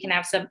hope that we can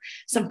have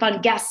some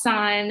fun guests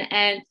on,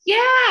 and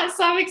yeah,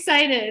 so I'm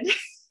excited.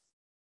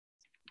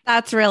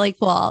 That's really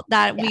cool.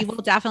 Yes. We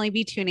will definitely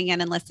be tuning in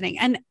and listening.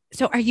 And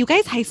so are you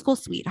guys high school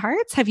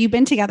sweethearts? Have you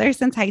been together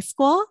since high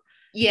school?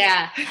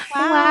 Yeah.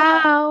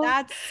 Wow.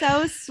 That's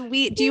so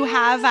sweet. Do you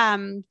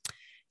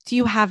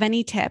have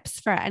any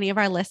tips for any of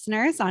our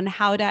listeners on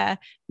how to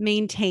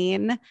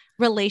maintain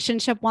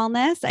relationship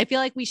wellness? I feel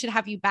like we should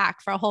have you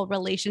back for a whole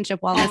relationship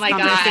wellness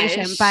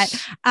conversation,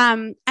 gosh.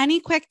 But any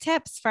quick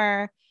tips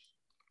for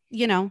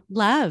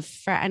love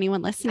for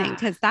anyone listening,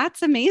 because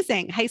that's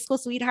amazing. High school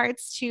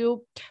sweethearts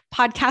to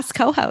podcast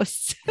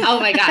co-hosts. Oh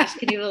my gosh.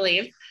 Can you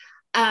believe?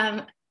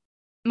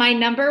 My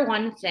number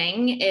one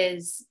thing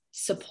is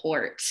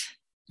support.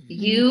 Mm-hmm.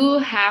 You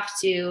have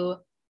to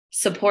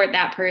support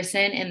that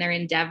person in their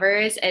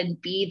endeavors and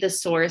be the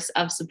source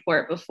of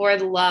support. Before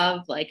the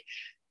love,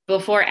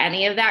 before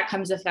any of that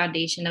comes a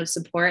foundation of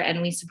support,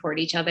 and we support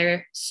each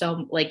other.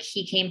 So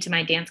he came to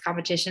my dance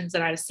competitions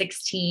when I was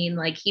 16.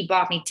 He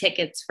bought me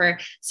tickets for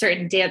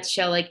certain dance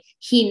show.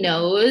 He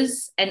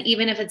knows. And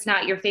even if it's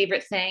not your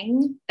favorite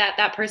thing,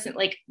 that person,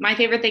 my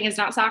favorite thing is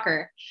not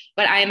soccer,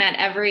 but I am at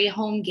every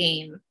home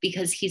game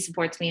because he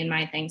supports me in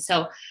my thing.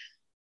 So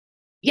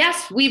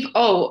yes, we've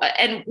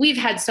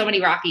had so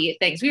many rocky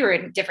things. We were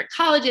in different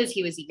colleges.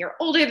 He was a year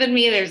older than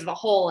me. There's the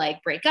whole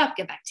break up,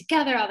 get back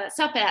together, all that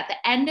stuff. But at the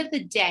end of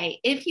the day,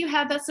 if you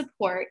have that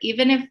support,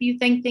 even if you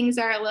think things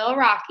are a little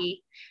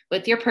rocky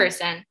with your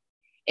person,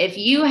 if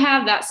you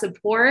have that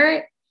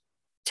support,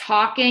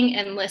 talking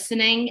and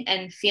listening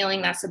and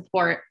feeling that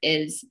support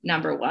is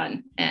number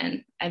one.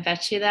 And I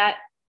bet you that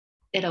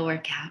it'll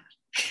work out.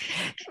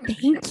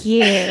 Thank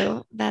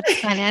you. That's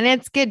fun. And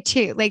it's good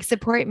too.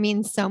 Support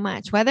means so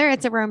much, whether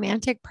it's a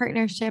romantic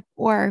partnership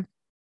or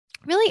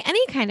really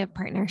any kind of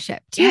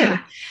partnership too.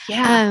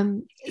 Yeah.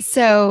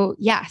 So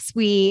yes,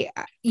 we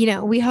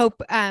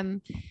hope,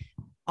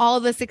 all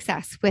the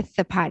success with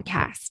the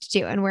podcast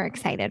too. And we're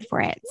excited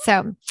for it.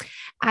 So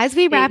as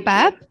we wrap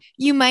up,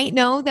 you might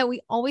know that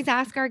we always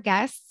ask our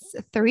guests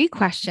 3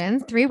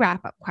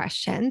 wrap-up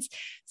questions.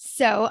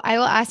 So I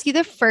will ask you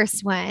the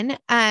first one.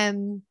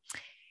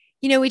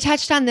 We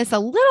touched on this a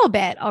little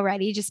bit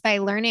already just by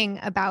learning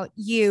about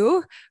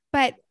you,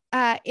 but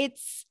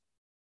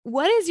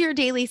what does your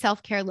daily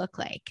self-care look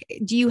like?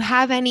 Do you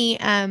have any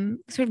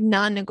sort of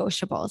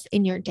non-negotiables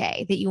in your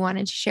day that you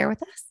wanted to share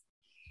with us?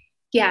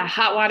 Yeah,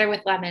 hot water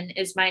with lemon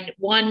is my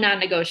one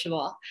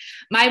non-negotiable.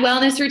 My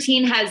wellness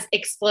routine has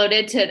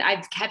exploded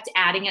I've kept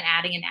adding and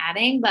adding and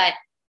adding, but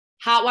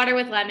hot water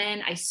with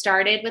lemon, I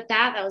started with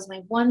that. That was my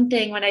one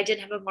thing when I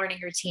didn't have a morning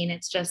routine.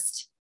 It's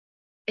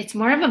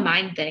more of a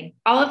mind thing.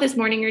 All of this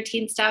morning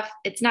routine stuff,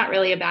 it's not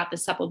really about the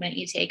supplement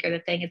you take or the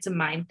thing. It's a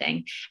mind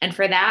thing. And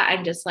for that,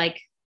 I'm just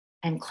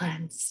I'm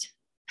cleansed.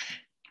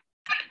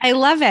 I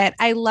love it.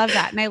 I love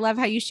that. And I love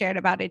how you shared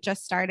about it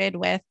just started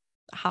with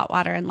hot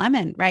water and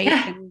lemon, right?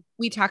 Yeah. And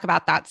we talk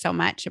about that so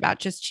much, about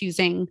just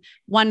choosing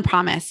one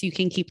promise you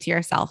can keep to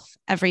yourself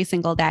every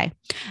single day.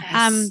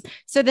 Yes.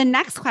 So the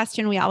next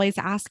question we always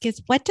ask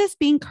is, what does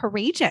being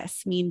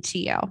courageous mean to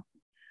you?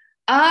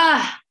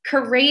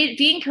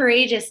 Being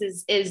courageous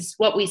is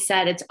what we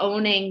said. It's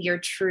owning your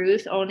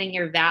truth, owning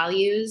your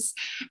values.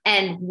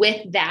 And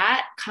with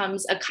that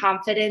comes a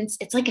confidence.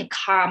 It's like a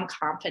calm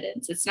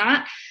confidence. It's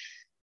not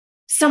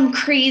some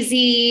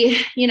crazy,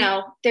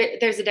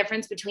 there's a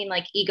difference between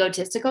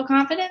egotistical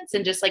confidence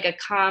and just a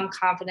calm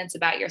confidence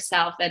about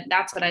yourself. And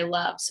that's what I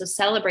love. So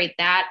celebrate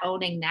that,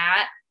 owning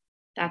that.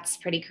 That's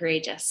pretty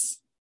courageous.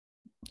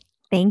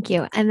 Thank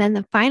you. And then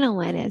the final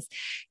one is,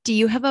 do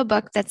you have a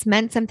book that's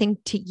meant something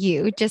to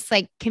you, just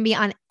can be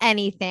on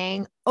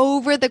anything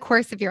over the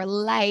course of your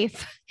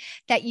life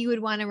that you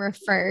would want to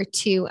refer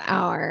to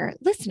our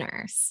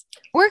listeners?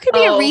 Or it could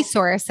be a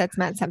resource that's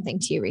meant something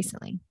to you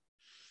recently.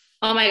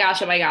 Oh my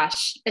gosh.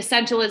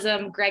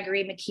 Essentialism,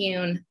 Gregory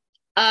McKeown.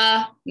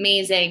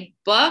 Amazing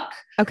book.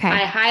 Okay.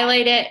 I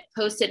highlight it,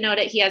 post-it note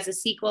it. He has a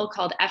sequel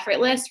called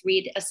Effortless.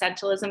 Read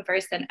Essentialism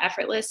first, then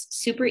Effortless.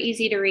 Super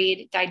easy to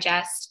read,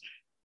 digest.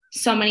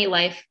 So many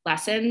life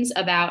lessons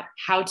about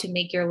how to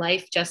make your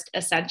life just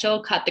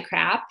essential, cut the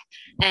crap,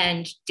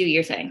 and do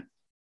your thing.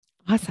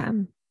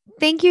 Awesome.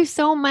 Thank you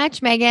so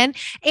much, Megan.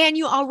 And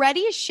you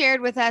already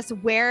shared with us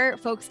where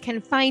folks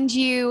can find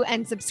you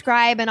and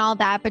subscribe and all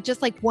that, but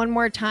just one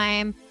more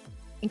time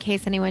in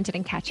case anyone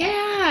didn't catch it.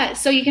 Yeah.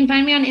 So you can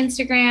find me on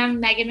Instagram,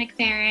 Megan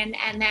McFerrin,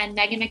 and then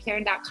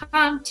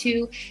meganmcferrin.com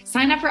to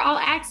sign up for all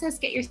access,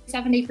 get your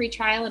 7-day free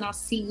trial, and I'll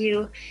see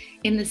you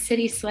in the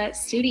City Sweat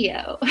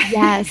studio.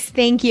 Yes.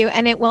 Thank you.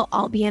 And it will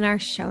all be in our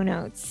show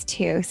notes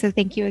too. So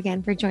thank you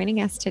again for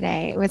joining us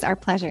today. It was our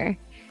pleasure.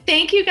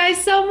 Thank you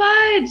guys so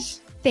much.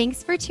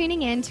 Thanks for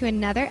tuning in to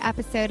another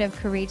episode of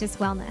Courageous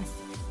Wellness.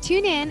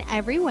 Tune in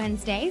every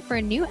Wednesday for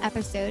a new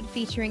episode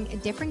featuring a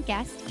different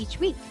guest each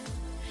week.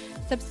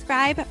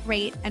 Subscribe,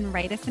 rate, and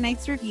write us a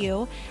nice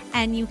review.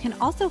 And you can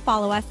also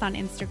follow us on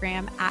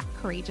Instagram at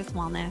Courageous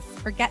Wellness,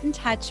 or get in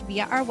touch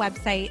via our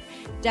website,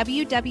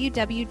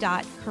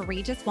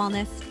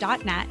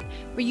 www.courageouswellness.net,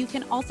 where you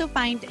can also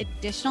find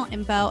additional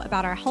info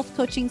about our health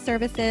coaching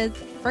services,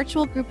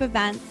 virtual group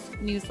events,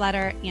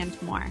 newsletter,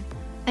 and more.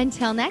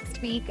 Until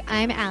next week,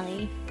 I'm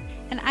Allie.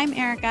 And I'm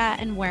Erica,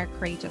 and we're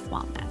Courageous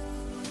Wellness.